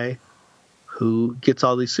smart guy who gets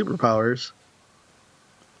all these superpowers.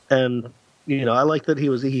 And, I like that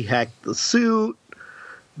he hacked the suit,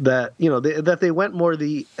 that, that they went more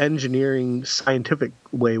the engineering scientific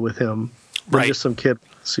way with him than right. just some kid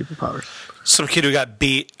with superpowers. Some kid who got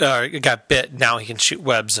bit, now he can shoot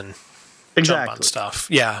webs and jump on stuff.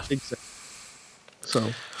 Yeah. Exactly.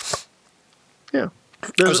 So, yeah.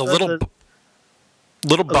 I was a little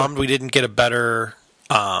bummed we didn't get a better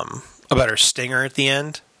stinger at the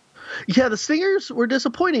end. Yeah, the stingers were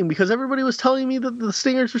disappointing because everybody was telling me that the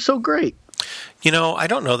stingers were so great. I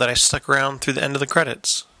don't know that I stuck around through the end of the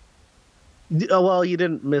credits. Well, you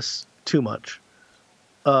didn't miss too much.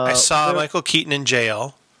 I saw Michael Keaton in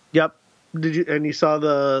jail. Yep. Did you? And you saw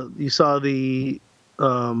the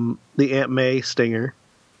Aunt May stinger,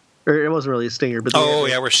 or it wasn't really a stinger, but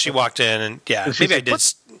where she walked in and maybe like, I did.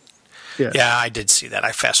 Yeah, I did see that.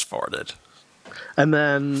 I fast forwarded. And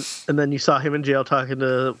then you saw him in jail talking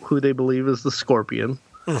to who they believe is the Scorpion.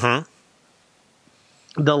 Mm-hmm.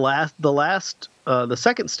 The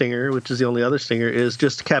second stinger, which is the only other stinger, is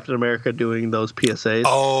just Captain America doing those PSAs.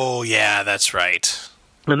 Oh yeah, that's right.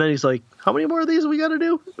 And then he's like, "How many more of these we got to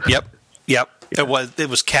do?" Yep. Yeah. It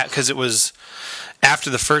was Cap, because it was after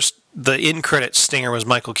the in credits stinger was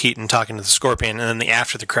Michael Keaton talking to the Scorpion, and then the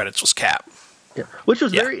after the credits was Cap. Yeah, which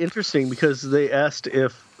was very interesting because they asked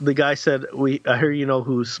if the guy said, I hear you know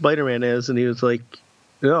who Spider-Man is, and he was like,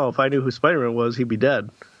 no, if I knew who Spider-Man was, he'd be dead.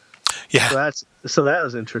 Yeah. So that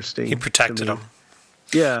was interesting. He protected him.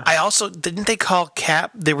 Yeah. I also, didn't they call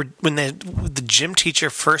Cap, when the gym teacher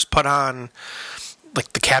first put on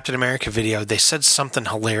like the Captain America video, they said something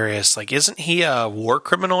hilarious, like, isn't he a war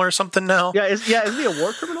criminal or something now? Yeah, isn't he a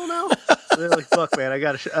war criminal now? They're like, fuck, man, I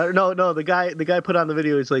gotta. No, the guy put on the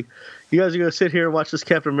video. He's like, you guys are gonna sit here and watch this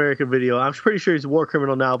Captain America video. I'm pretty sure he's a war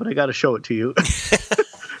criminal now, but I gotta show it to you.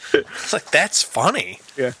 It's like, that's funny.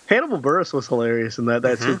 Yeah, Hannibal Buress was hilarious in that.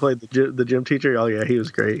 That's who played the gym teacher. Oh yeah, he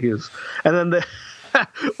was great. And then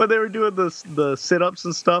when they were doing the sit-ups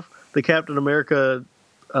and stuff, the Captain America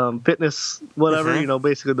fitness, whatever,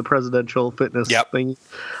 basically the presidential fitness thing.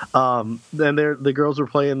 Then the girls were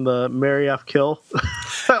playing the Marry Off Kill.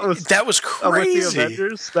 that was crazy. With the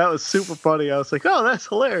Avengers. That was super funny. I was like, oh, that's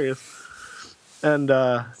hilarious. And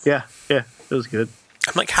yeah, it was good.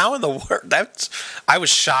 I'm like, how in the world? I was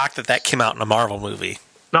shocked that came out in a Marvel movie.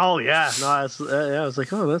 Oh yeah, no, I was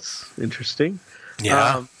like, oh, that's interesting.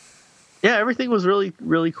 Yeah, everything was really,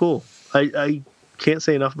 really cool. I can't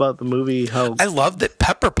say enough about the movie. How I love that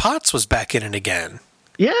Pepper Potts was back in it again.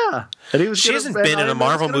 Yeah, and she hasn't been in a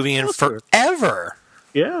Marvel movie in forever.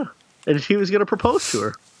 Yeah, and he was going to propose to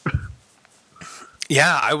her.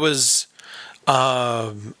 Yeah, I was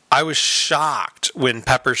shocked when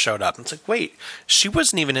Pepper showed up. It's like, wait, she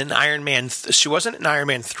wasn't even in Iron Man. She wasn't in Iron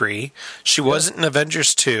Man 3. She wasn't in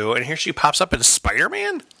Avengers 2, and here she pops up in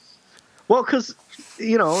Spider-Man. Well, because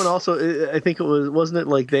and also I think wasn't it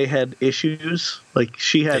like they had issues? Like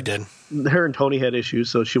she had, they did. Her and Tony had issues,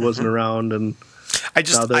 so she wasn't around. And I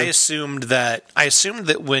assumed that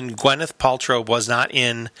when Gwyneth Paltrow was not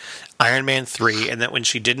in Iron Man 3, and that when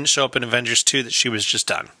she didn't show up in Avengers 2, that she was just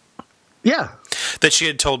done. Yeah, that she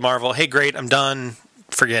had told Marvel, "Hey, great, I'm done.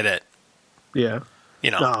 Forget it." Yeah,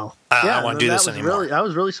 no. I want to do this anymore. I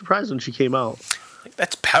was really surprised when she came out. Like,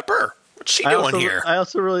 that's Pepper. What's she doing here? I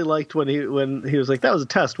also really liked when he was like, "That was a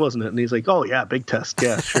test, wasn't it?" And he's like, "Oh yeah, big test.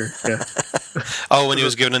 Yeah, sure. Yeah." Oh, when he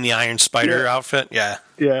was given in the Iron Spider outfit? Yeah.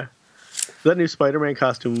 Yeah. That new Spider-Man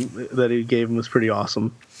costume that he gave him was pretty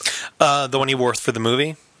awesome. The one he wore for the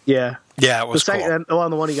movie? Yeah. Yeah, it was the second, cool.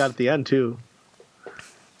 And the one he got at the end, too.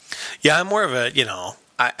 Yeah, I'm more of a,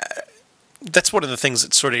 that's one of the things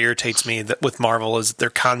that sort of irritates me that with Marvel is that they're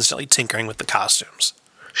constantly tinkering with the costumes.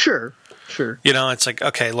 Sure. It's like,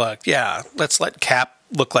 okay, look, yeah, let's let Cap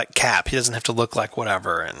look like Cap. He doesn't have to look like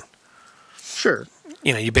whatever. And sure.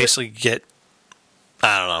 You basically get,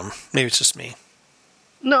 I don't know, maybe it's just me.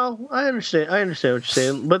 No, I understand what you're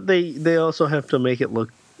saying, but they also have to make it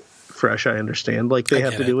look fresh. I understand, like they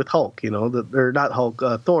have to do with Hulk, or not Hulk,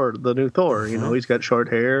 Thor, the new Thor. Mm-hmm. He's got short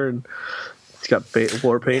hair and he's got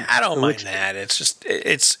war paint. I don't mind that. It's just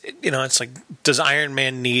it's like, does Iron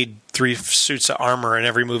Man need 3 suits of armor in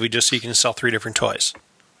every movie just so he can sell 3 different toys?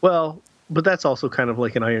 Well, but that's also kind of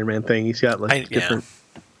like an Iron Man thing. He's got different.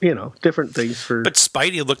 Different things for. But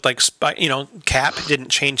Spidey looked like Cap didn't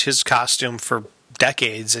change his costume for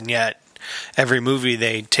decades, and yet every movie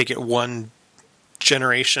they take it one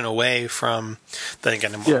generation away from. Then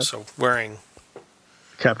again, I'm also wearing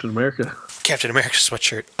Captain America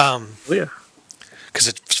sweatshirt. Yeah, because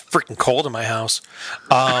it's freaking cold in my house.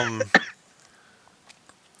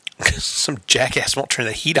 Some jackass won't turn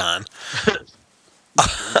the heat on.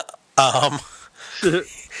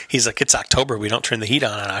 He's like, it's October. We don't turn the heat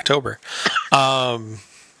on in October.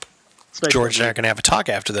 George and I are going to have a talk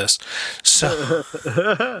after this. So,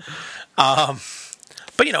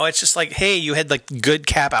 but it's just like, hey, you had like good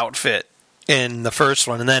Cap outfit in the first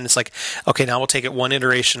one, and then it's like, okay, now we'll take it one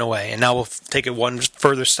iteration away, and now we'll take it one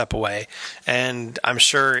further step away. And I'm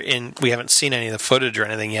sure we haven't seen any of the footage or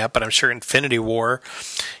anything yet, but I'm sure Infinity War,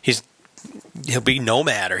 he'll be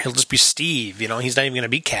Nomad, or he'll just be Steve. He's not even going to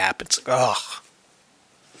be Cap. It's like, ugh.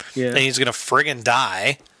 Yeah. And he's going to friggin'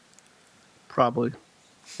 die. Probably.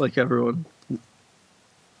 Like everyone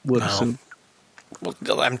would assume. Well,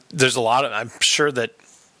 there's a lot of... I'm sure that...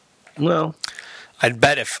 Well... I'd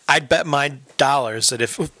bet my dollars that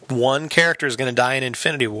if one character is going to die in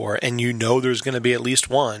Infinity War, and there's going to be at least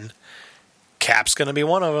one, Cap's going to be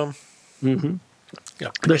one of them. Mm-hmm.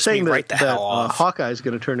 They're saying that Hawkeye is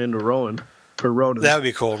going to turn into Ronan. That would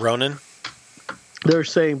be cool. Ronan? They're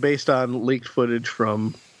saying based on leaked footage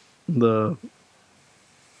from the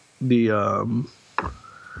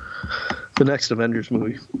next Avengers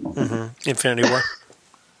movie. Mm-hmm. Infinity War?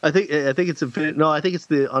 I think it's Infinity. No, I think it's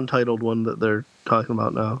the untitled one that they're talking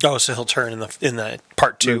about now. Oh, so he'll turn in the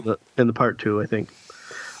part 2. In the part 2, I think.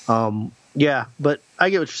 Yeah, but I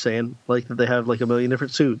get what you're saying. Like that they have like a million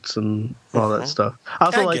different suits and all that stuff. I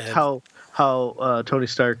also like how Tony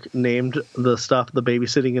Stark named the stuff the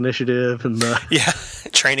Babysitting Initiative and the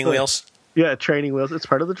training wheels. Yeah, training wheels. It's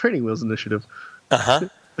part of the Training Wheels Initiative.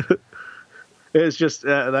 It's just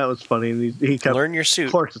that was funny. And he kept learn your suit.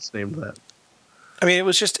 Of course, it's named that. I mean, it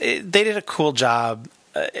was just they did a cool job.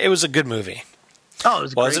 It was a good movie. Oh, it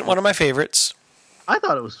was. Wasn't one of my favorites. I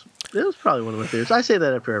thought it was. It was probably one of my favorites. I say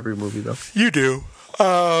that after every movie, though. You do.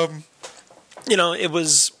 It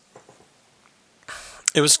was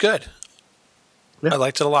good. Yeah. I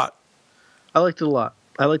liked it a lot. I liked it a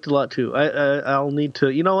lot too. I'll need to.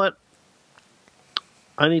 You know what?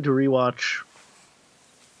 I need to rewatch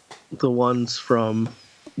the ones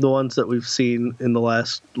that we've seen in the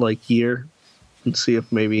last year, and see if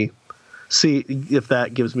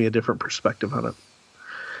that gives me a different perspective on it.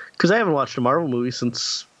 Because I haven't watched a Marvel movie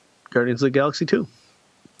since Guardians of the Galaxy 2.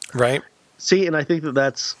 Right. See, and I think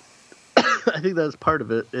that's part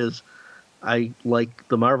of it is I like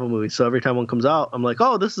the Marvel movies. So every time one comes out, I'm like,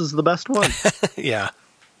 oh, this is the best one. Yeah.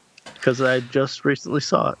 Because I just recently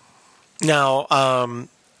saw it. Now,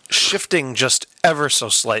 shifting just ever so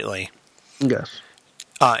slightly. Yes.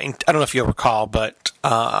 I don't know if you'll recall, but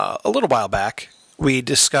a little while back, we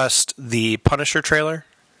discussed the Punisher trailer.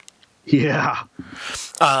 Yeah.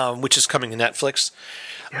 Which is coming to Netflix.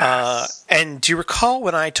 Yes. And do you recall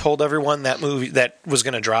when I told everyone that movie that was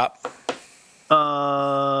going to drop?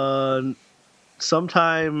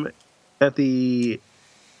 Sometime at the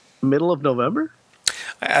middle of November?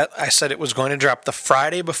 I said it was going to drop the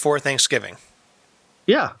Friday before Thanksgiving.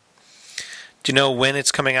 Yeah. Do you know when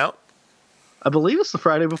it's coming out? I believe it's the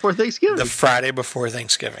Friday before Thanksgiving. The Friday before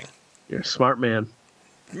Thanksgiving. You're a smart man.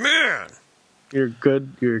 Man! You're a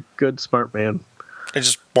good, smart man. I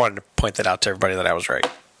just wanted to point that out to everybody that I was right.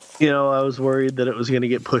 I was worried that it was going to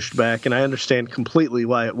get pushed back, and I understand completely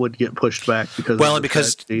why it would get pushed back.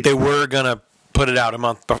 Because they were going to put it out a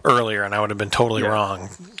month earlier, and I would have been totally wrong.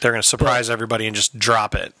 They're going to surprise everybody and just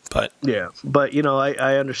drop it. But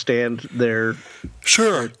I understand their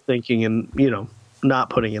thinking and not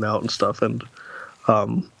putting it out and stuff. And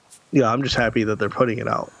Yeah, I'm just happy that they're putting it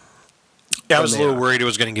out. Yeah, I was a they little are. worried it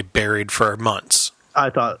was going to get buried for months. I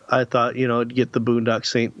thought it'd get the Boondock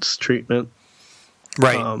Saints treatment,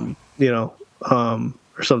 Right. Or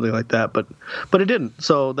something like that, but it didn't.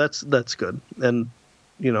 So that's good. And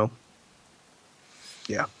yeah.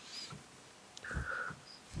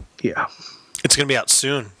 It's going to be out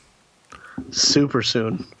soon. Super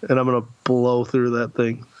soon, and I'm gonna blow through that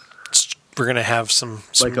thing We're going to have some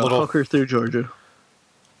like a little... hooker through Georgia.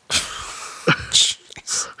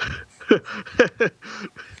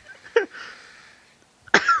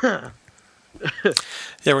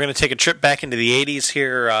 Yeah, we're going to take a trip back into the 80s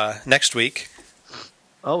here next week.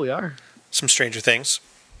 Oh, we are. Some Stranger Things.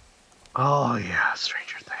 Oh yeah,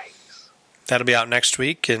 Stranger Things. That'll be out next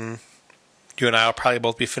week, and you and I will probably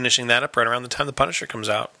both be finishing that up right around the time The Punisher comes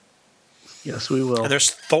out. Yes, we will. And there's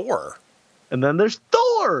Thor. And then there's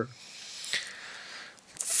Thor,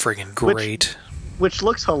 Friggin' great. which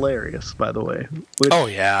looks hilarious, by the way. Oh,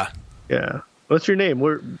 yeah. Yeah. What's your name?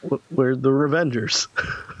 We're the Revengers.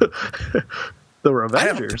 The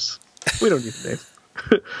Revengers. We don't need a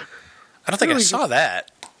name. I don't think I saw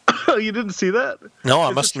that. Oh, you didn't see that? No, I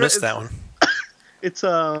It's must a have missed that one. It's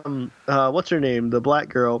what's her name? The black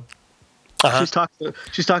girl. Uh-huh.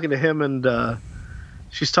 She's talking to him and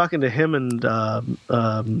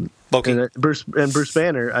Loki. and Bruce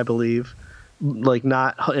Banner, I believe, like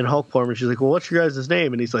not in Hulk form. And she's like, "Well, what's your guys'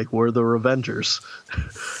 name?" And he's like, "We're the Revengers."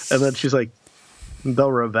 And then she's like, "The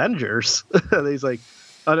Revengers?" And he's like,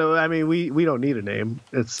 "Oh no, I mean we don't need a name."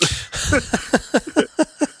 It's.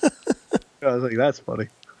 I was like, "That's funny.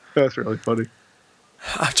 That's really funny."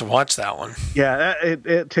 I have to watch that one. Yeah,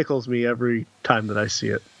 it tickles me every time that I see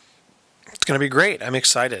it. It's going to be great. I'm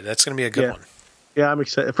excited. That's going to be a good one. Yeah, I'm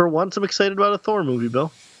excited. For once, I'm excited about a Thor movie,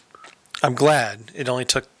 Bill. I'm glad it only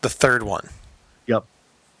took the third one. Yep.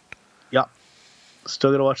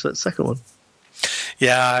 Still gonna watch that second one.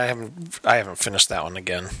 Yeah, I haven't finished that one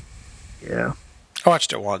again. Yeah. I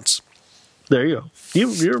watched it once. There you go.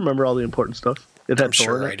 You remember all the important stuff. It had I'm Thor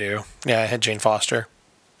sure in I it. do. Yeah, I had Jane Foster.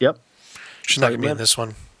 Yep. She's not going to be in this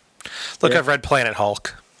one. Look, Yeah. I've read Planet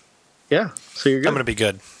Hulk. Yeah. So you're good. I'm going to be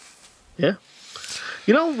good. Yeah.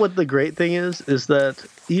 You know what the great thing is that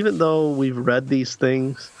even though we've read these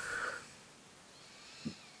things,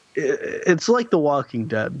 it's like The Walking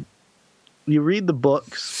Dead. You read the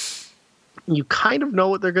books, you kind of know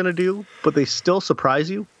what they're going to do, but they still surprise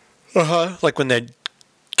you. Uh-huh. Like when they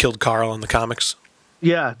killed Carl in the comics.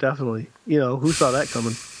 Yeah, definitely. You know, who saw that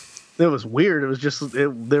coming? It was weird. It was just they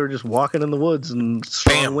were just walking in the woods and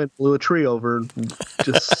strong Bam. wind blew a tree over and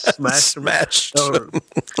just smashed them. Smashed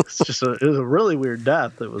It was a really weird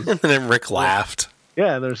death. It was. And then Rick laughed.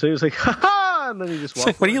 Yeah, and he was like, "Ha ha!" And then he just It's walked.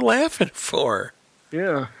 like, what are away. you laughing for?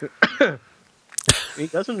 Yeah. He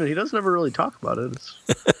doesn't ever really talk about it. It's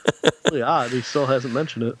really odd. He still hasn't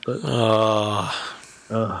mentioned it, but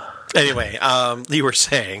Anyway, you were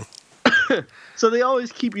saying. so they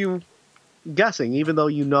always keep you guessing, even though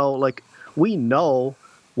you know, like we know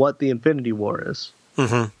what the Infinity War is.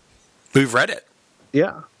 Mm-hmm. We've read it.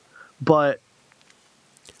 Yeah, but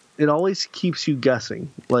it always keeps you guessing.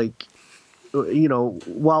 Like, you know,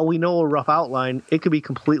 while we know a rough outline, it could be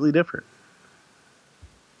completely different.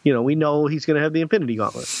 You know, we know he's going to have the Infinity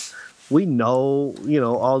Gauntlet. We know, you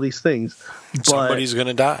know, all these things. But, Somebody's going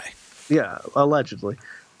to die. yeah, allegedly.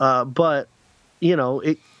 But, you know,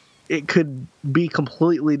 it could be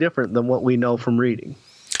completely different than what we know from reading.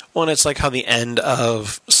 Well, and it's like how the end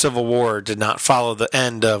of Civil War did not follow the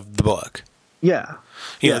end of the book. Yeah.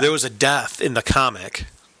 You know, there was a death in the comic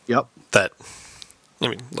Yep. that, I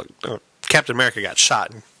mean, look, Captain America got shot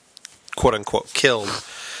and quote unquote killed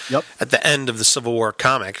Yep. at the end of the Civil War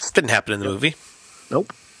comic. Didn't happen in the movie.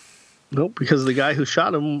 Nope, because the guy who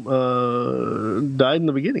shot him died in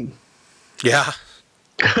the beginning. Yeah.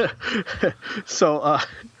 So,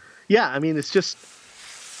 yeah, I mean, it's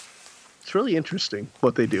really interesting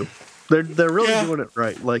what they do. They're really doing it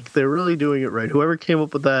right. Like, they're really doing it right. Whoever came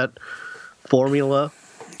up with that formula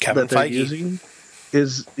Kevin that they're Feige. using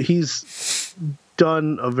he's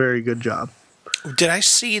done a very good job. Did I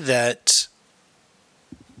see that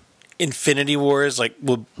Infinity War is like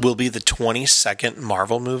will be the 22nd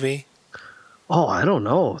Marvel movie? Oh, I don't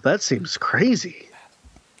know. That seems crazy.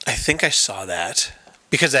 I think I saw that.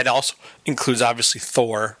 Because that also includes, obviously,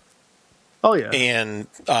 Thor Oh, yeah. and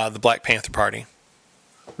the Black Panther Party.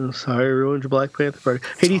 I'm sorry, I ruined your Black Panther party.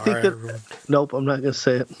 Hey, do you think Sorry, I that... ruined- Nope, I'm not going to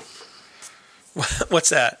say it. What's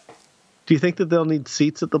that? Do you think that they'll need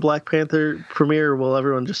seats at the Black Panther premiere, or will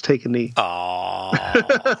everyone just take a knee? Oh,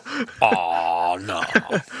 no.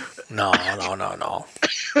 No.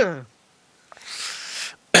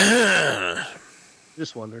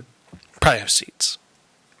 Just wondering. Probably have seats.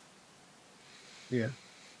 Yeah.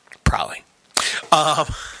 Probably.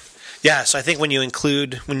 Yeah, so I think when you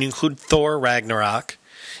include Thor Ragnarok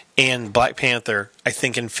and Black Panther, I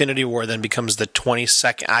think Infinity War then becomes the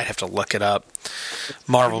 22nd. I'd have to look it up.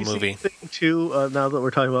 Marvel Have you movie. seen the thing too, now that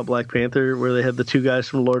we're talking about Black Panther, where they had the two guys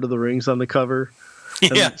from Lord of the Rings on the cover.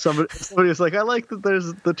 And Yeah. somebody was like, I like that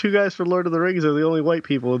there's the two guys from Lord of the Rings are the only white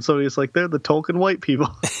people. And somebody was like, they're the Tolkien white people.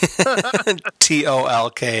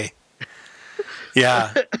 TOLK.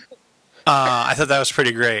 Yeah. I thought that was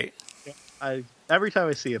pretty great. Every time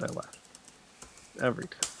I see it, I laugh. Every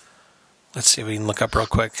time. Let's see if we can look up real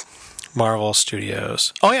quick. Marvel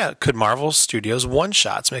Studios. Oh, yeah. Could Marvel Studios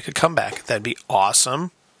one-shots make a comeback? That'd be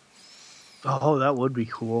awesome. Oh, that would be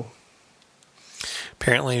cool.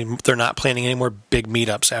 Apparently, they're not planning any more big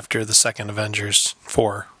meetups after the second Avengers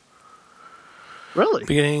 4. Really?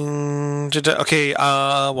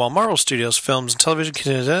 Well, Marvel Studios films and television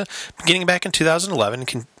beginning back in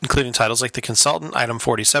 2011, including titles like The Consultant, Item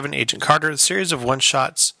 47, Agent Carter, the series of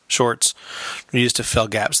one-shots, shorts were used to fill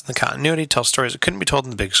gaps in the continuity, tell stories that couldn't be told on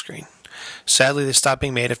the big screen. Sadly, they stopped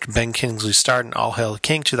being made after Ben Kingsley starred in All Hail the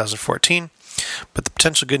King 2014, but the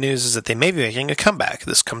potential good news is that they may be making a comeback.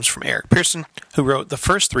 This comes from Eric Pearson, who wrote the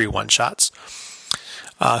first 3 one-shots.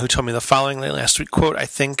 Who told me the following late last week, quote, I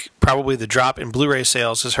think probably the drop in Blu-ray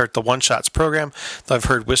sales has hurt the one-shots program, though I've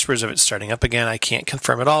heard whispers of it starting up again. I can't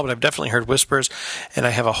confirm it all, but I've definitely heard whispers, and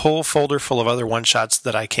I have a whole folder full of other one-shots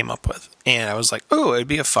that I came up with. And I was like, oh, it'd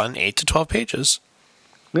be a fun 8 to 12 pages.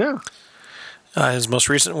 Yeah. His most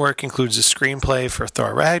recent work includes a screenplay for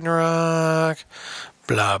Thor Ragnarok,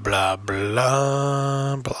 blah, blah,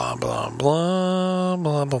 blah, blah, blah, blah,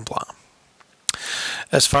 blah, blah, blah.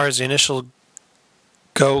 As far as the initial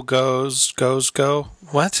goes.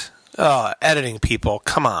 What? Oh, editing people.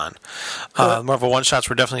 Come on. Marvel one-shots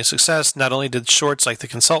were definitely a success. Not only did shorts like The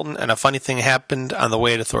Consultant and A Funny Thing Happened on the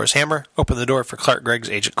Way to Thor's Hammer open the door for Clark Gregg's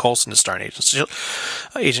Agent Coulson to star in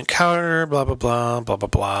Agent Carter, blah, blah, blah, blah, blah,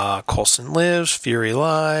 blah. Coulson Lives, Fury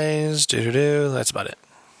Lies, doo-doo-doo. That's about it.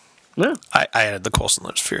 Yeah. I added the Coulson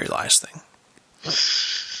Lives, Fury Lies thing.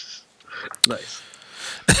 Nice.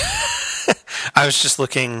 I was just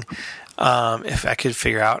looking if I could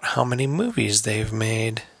figure out how many movies they've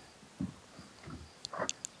made.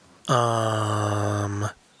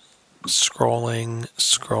 Scrolling.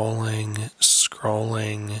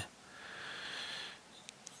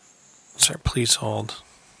 Sorry, please hold.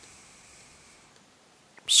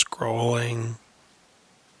 Scrolling.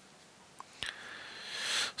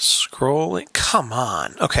 Come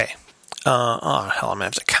on. Okay. Hell, I'm gonna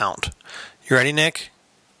have to count. You ready, Nick?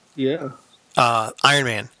 Yeah. Iron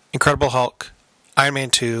Man, Incredible Hulk, Iron Man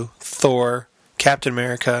 2, Thor, Captain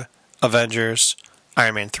America, Avengers,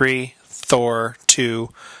 Iron Man 3, Thor 2,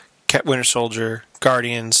 Winter Soldier,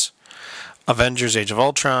 Guardians, Avengers Age of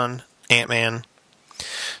Ultron, Ant-Man,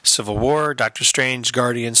 Civil War, Doctor Strange,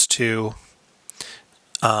 Guardians 2,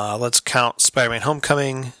 let's count Spider-Man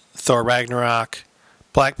Homecoming, Thor Ragnarok,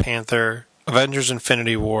 Black Panther, Avengers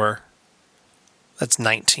Infinity War. That's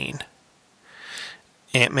 19.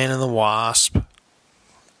 Ant-Man and the Wasp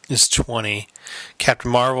is 20.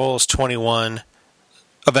 Captain Marvel is 21.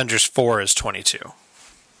 Avengers 4 is 22.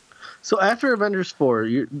 So after Avengers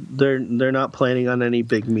 4, they're not planning on any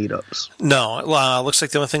big meetups. No, looks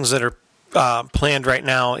like the only things that are planned right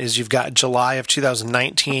now is you've got July of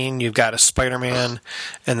 2019, you've got a Spider-Man,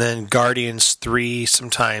 and then Guardians 3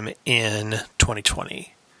 sometime in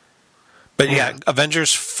 2020. But yeah,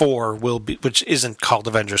 Avengers 4 will be, which isn't called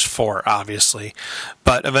Avengers 4, obviously,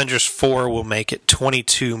 but Avengers 4 will make it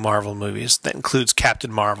 22 Marvel movies. That includes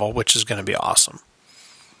Captain Marvel, which is going to be awesome.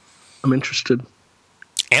 I'm interested.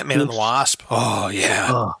 Ant-Man and the Wasp. Oh,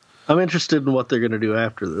 yeah. I'm interested in what they're going to do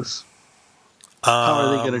after this. How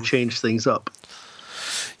are they going to change things up?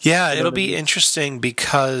 Yeah, it'll be interesting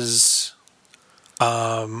because,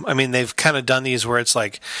 they've kind of done these where it's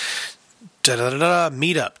like, da-da-da-da,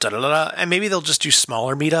 meetup, da-da-da-da, and maybe they'll just do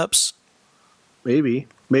smaller meetups. Maybe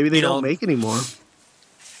they don't make anymore.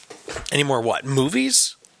 Any more what?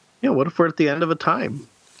 Movies? Yeah, what if we're at the end of a time?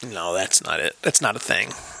 No, that's not it. That's not a thing.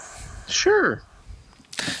 Sure.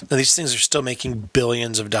 No, these things are still making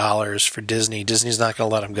billions of dollars for Disney. Disney's not going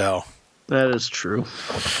to let them go. That is true.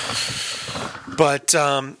 But,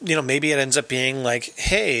 maybe it ends up being like,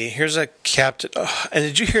 hey, here's a Captain... and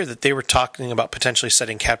did you hear that they were talking about potentially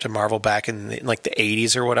setting Captain Marvel back in the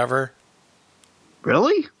 80s or whatever?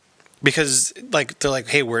 Really? Because, they're like,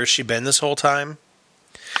 hey, where's she been this whole time?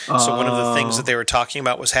 So one of the things that they were talking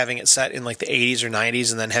about was having it set in, the 80s or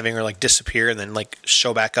 90s and then having her, disappear and then,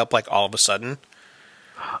 show back up, all of a sudden.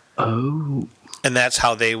 Oh. And that's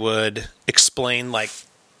how they would explain,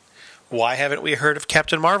 why haven't we heard of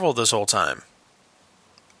Captain Marvel this whole time?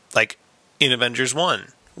 Like, in Avengers 1,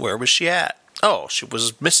 where was she at? Oh, she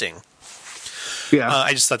was missing. Yeah,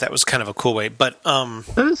 I just thought that was kind of a cool way. But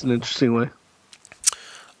that is an interesting way.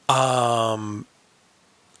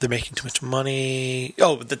 they're making too much money.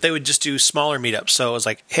 Oh, that they would just do smaller meetups. So it was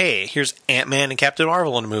like, hey, here's Ant-Man and Captain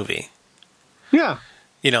Marvel in a movie. Yeah,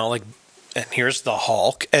 You know, like, and here's the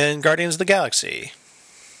Hulk and Guardians of the Galaxy.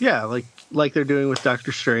 yeah, like they're doing with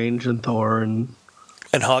Doctor Strange and Thor, and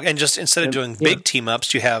Hulk. And just instead of doing big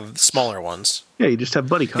team-ups, you have smaller ones. yeah, you just have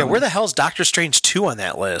buddy Yeah, comedy. where the hell's Doctor Strange 2 on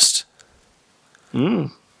that list?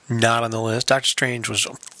 Not on the list. Doctor Strange was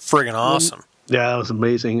friggin' awesome. Yeah, that was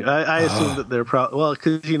amazing. I assume that they're well,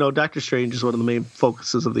 because Doctor Strange is one of the main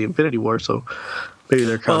focuses of the Infinity War, so maybe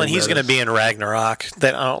they're counting Well, and he's that going to be in Ragnarok.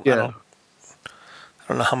 That I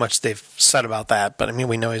don't know how much they've said about that, but I mean,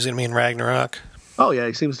 we know he's going to be in Ragnarok. Oh yeah,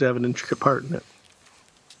 he seems to have an intricate part in it.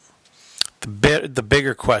 The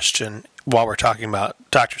bigger question, while we're talking about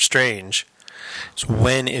Doctor Strange, is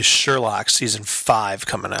when is Sherlock season 5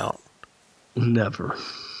 coming out? Never,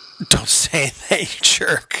 Don't say that, you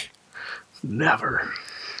jerk. never.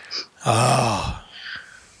 Oh,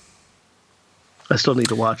 I still need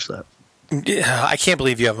to watch that. yeah, I can't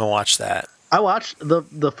believe you haven't watched that. I watched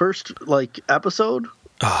the first episode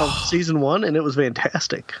of season 1, and it was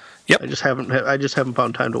fantastic. Yep. I just haven't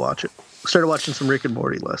found time to watch it. Started watching some Rick and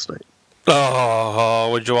Morty last night. Oh,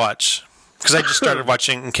 what'd you watch? Because I just started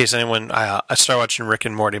watching, in case anyone, I started watching Rick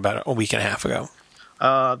and Morty about a week and a half ago.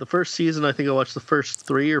 The first season, I think I watched the first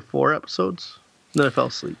 3 or 4 episodes. Then I fell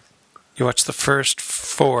asleep. You watched the first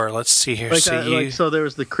 4. Let's see here. So there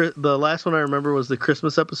was the last one I remember was the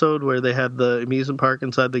Christmas episode where they had the amusement park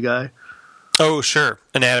inside the guy. Oh, sure.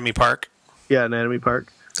 Anatomy Park. Yeah, Anatomy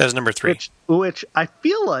Park. That's number 3. Which I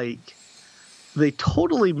feel like they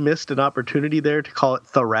totally missed an opportunity there to call it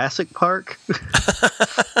Thoracic Park.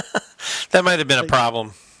 That might have been a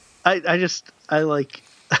problem. I just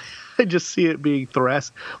see it being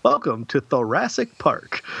thoracic. Welcome to Thoracic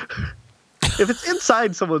Park. If it's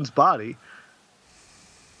inside someone's body,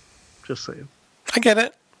 just saying. I get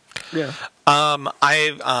it. Yeah.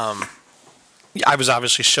 I was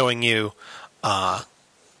obviously showing you the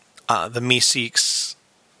Meeseeks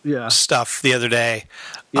Yeah. stuff the other day.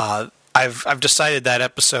 I've decided that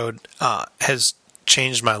episode has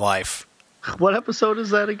changed my life. What episode is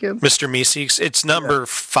that again? Mr. Meeseeks. It's number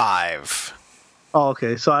 5. Oh,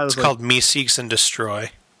 okay. So I was It's called Meeseeks and Destroy.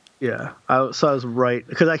 yeah. I was right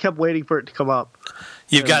because I kept waiting for it to come up.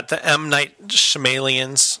 You've got the M. Night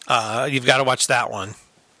Shyamalan's. You've got to watch that one.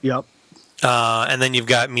 Yep. And then you've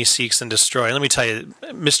got Meeseeks and Destroy. Let me tell you,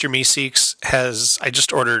 Mr. Meeseeks has. I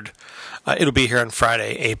just ordered. It'll be here on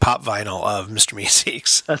Friday. A pop vinyl of Mr.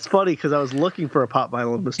 Meeseeks. That's funny because I was looking for a pop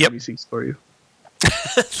vinyl of Mr. Yep. Meeseeks for you.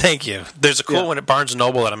 Thank you. There's a cool Yeah. one at Barnes &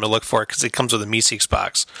 Noble that I'm going to look for because it comes with a Meeseeks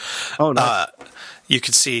box. Oh, nice. You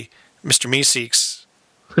can see Mr. Meeseeks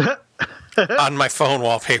on my phone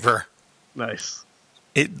wallpaper. Nice.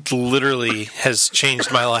 It literally has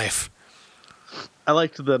changed my life. I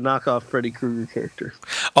liked the knockoff Freddy Krueger character.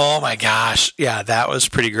 Oh my gosh. Yeah, that was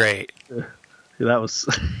pretty great. That was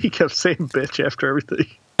he kept saying bitch after everything.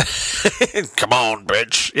 Come on,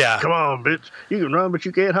 bitch. Yeah. Come on, bitch. You can run, but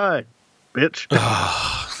you can't hide, bitch.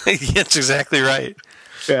 That's exactly right.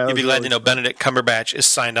 Yeah, You'd be glad to know Benedict Cumberbatch is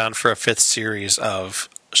signed on for a 5th series of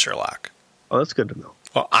Sherlock. Oh, that's good to know.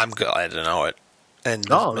 Well, I'm glad to know it. And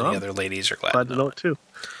many other ladies are glad Glad to know it too.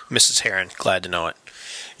 Mrs. Heron, glad to know it.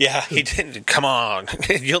 Yeah, he didn't. Come on.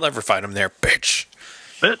 You'll never find him there, bitch.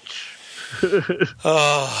 Bitch.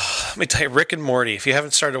 Let me tell you, Rick and Morty, if you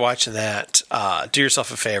haven't started watching that, do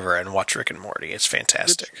yourself a favor and watch Rick and Morty. It's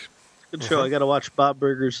fantastic. Good show. I got to watch Bob's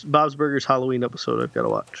Burgers Halloween episode. I've got to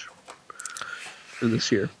watch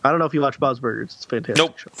this year. I don't know if you watch Bob's Burgers. It's a fantastic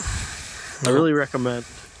Nope. show. I really recommend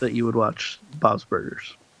that you would watch Bob's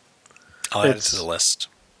Burgers. I'll add it to the list.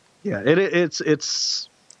 Yeah, it's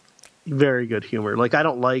very good humor. Like, I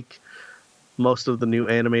don't like most of the new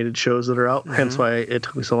animated shows that are out, hence why it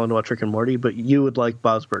took me so long to watch Rick and Morty, but you would like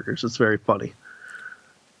Bob's Burgers. It's very funny.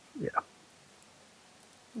 Yeah.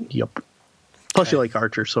 Yep. Plus, you like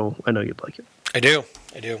Archer, so I know you'd like it. I do.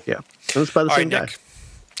 Yeah. And it's by the All same right, guy. Nick.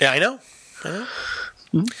 Yeah, I know.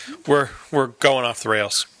 We're going off the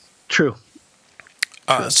rails. True.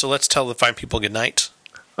 So let's tell the fine people good night.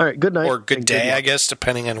 All right, good night. Or good and day, luck. I guess,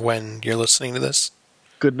 depending on when you're listening to this.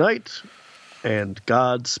 Good night and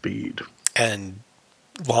Godspeed. And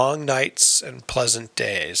long nights and pleasant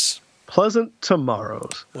days. Pleasant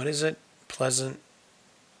tomorrows. What is it? Pleasant.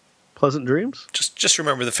 Pleasant dreams? Just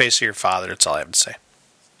remember the face of your father. That's all I have to say.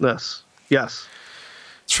 Yes. Yes.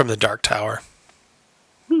 It's from the Dark Tower.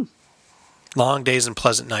 Long days and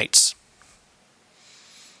pleasant nights.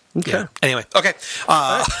 Okay. Yeah. Anyway, okay.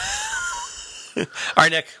 All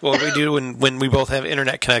right, Nick, what do we do when we both have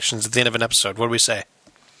internet connections at the end of an episode? What do we say?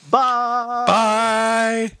 Bye.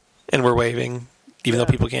 Bye. And we're waving, even though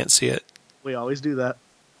people can't see it. We always do that.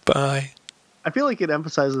 Bye. I feel like it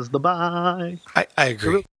emphasizes the bye. I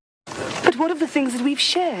agree. But what of the things that we've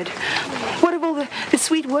shared? What of all the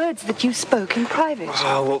sweet words that you spoke in private?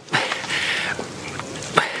 Oh,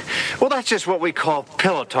 well, that's just what we call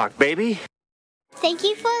pillow talk, baby. Thank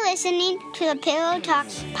you for listening to the Pillow Talk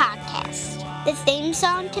podcast. The theme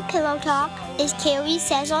song to Pillow Talk is Carrie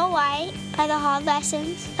Says All Right by the Hard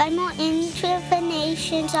Lessons. Find more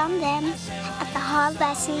information on them at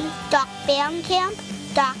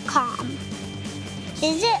thehardlessons.bandcamp.com.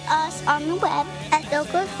 Visit us on the web at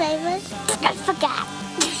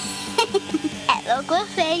at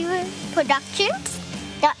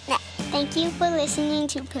localflavorproductions.net. Thank you for listening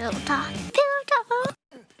to Pillow Talk. Pillow Talk.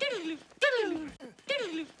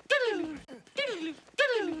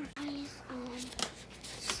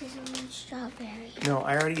 Sizzling strawberry. No,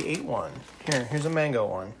 I already ate one. Here's a mango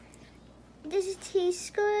one. Does it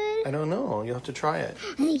taste good? I don't know. You'll have to try it.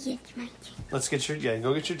 Let me get my drink. Let's get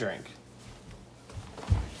go get your drink.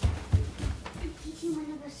 I'm teaching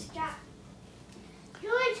one of us stop.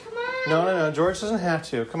 George, come on. No. George doesn't have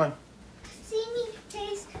to. Come on. See me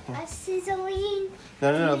taste a sizzling.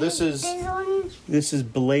 No. Sizzling This is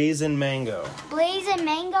Blazing Mango. blazing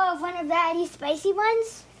mango of one of Daddy's spicy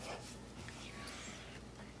ones.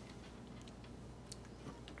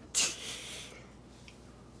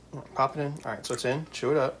 Pop it in. All right, so it's in.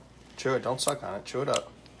 Chew it up. Chew it. Don't suck on it. Chew it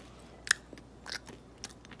up.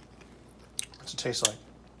 What's it taste like?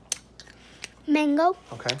 Mango.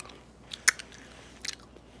 Okay.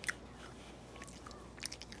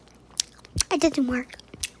 It doesn't work.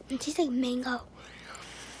 It tastes like mango.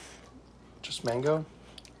 Just mango?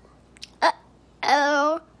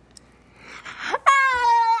 Oh.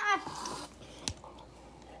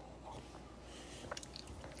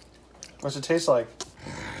 What's it taste like?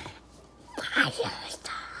 Fire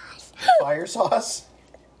sauce. Fire sauce?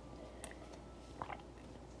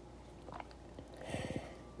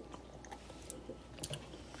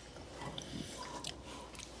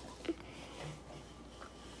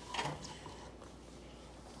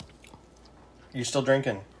 You still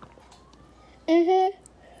drinking? Mm-hmm.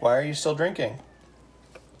 Why are you still drinking?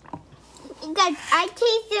 Because I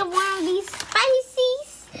tasted one of these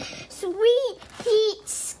spicy, sweet heat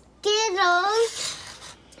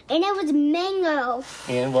Skittles, and it was mango.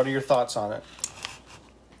 And what are your thoughts on it?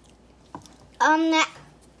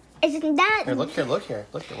 It's not. Here, look here. Look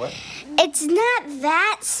here. What? It's not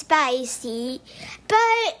that spicy,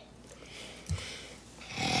 but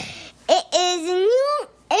it is new.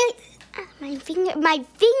 My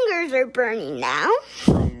fingers are burning now.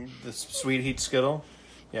 From the sweet heat Skittle?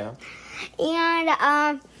 Yeah.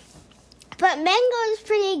 And but mango is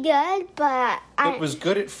pretty good. But It was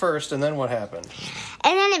good at first, and then what happened?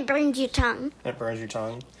 And then it burns your tongue. It burns your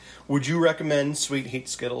tongue. Would you recommend sweet heat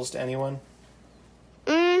Skittles to anyone?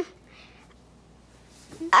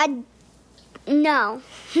 No.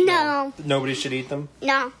 Nobody should eat them?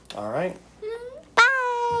 No. All right.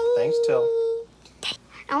 Bye. Thanks, Till.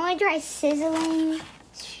 I want to try sizzling.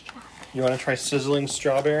 You want to try sizzling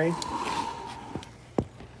strawberry?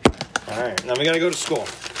 All right. Now we got to go to school.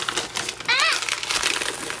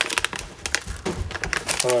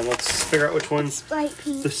 Hold on. Let's figure out which one's Light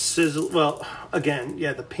pink. the sizzle. Well, again,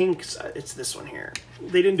 yeah, the pinks. It's this one here.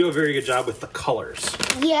 They didn't do a very good job with the colors.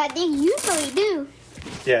 Yeah, they usually do.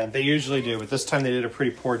 Yeah, they usually do, but this time they did a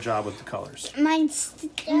pretty poor job with the colors. My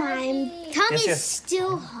tongue is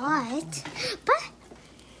still hot, but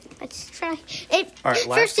let's try it. All right, First,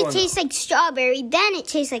 last it one. tastes like strawberry, then it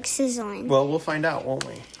tastes like sizzling. Well, we'll find out, won't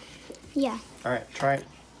we? Yeah. All right, try it.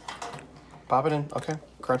 Pop it in. Okay,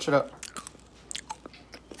 crunch it up.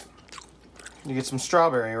 You get some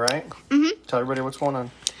strawberry, right? Mm-hmm. Tell everybody what's going on.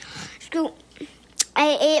 So,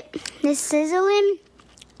 I ate the sizzling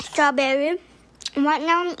strawberry. And right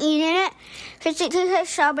now I'm eating it. First it tastes like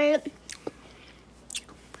strawberry.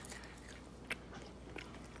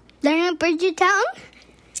 Then it burns your tongue.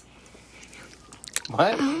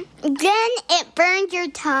 What? Then it burns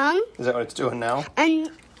your tongue. Is that what it's doing now? And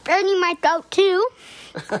burning my throat too.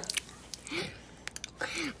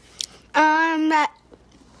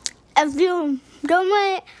 If you don't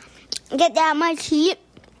want to get that much heat,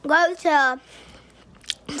 go to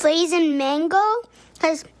Blazing Mango,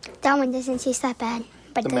 because that one doesn't taste that bad.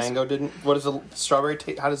 But The mango didn't. What does the strawberry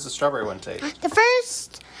taste? How does the strawberry one taste?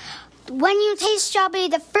 when you taste strawberry,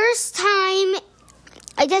 the first time,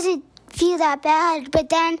 it doesn't feel that bad. But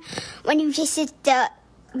then when you taste it,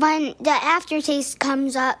 when the aftertaste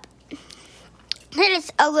comes up, then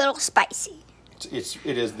it's a little spicy.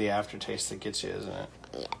 It is the aftertaste that gets you, isn't it?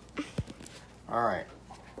 Yeah. All right.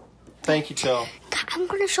 Thank you, Till. I'm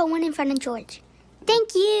going to show one in front of George.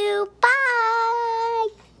 Thank you. Bye.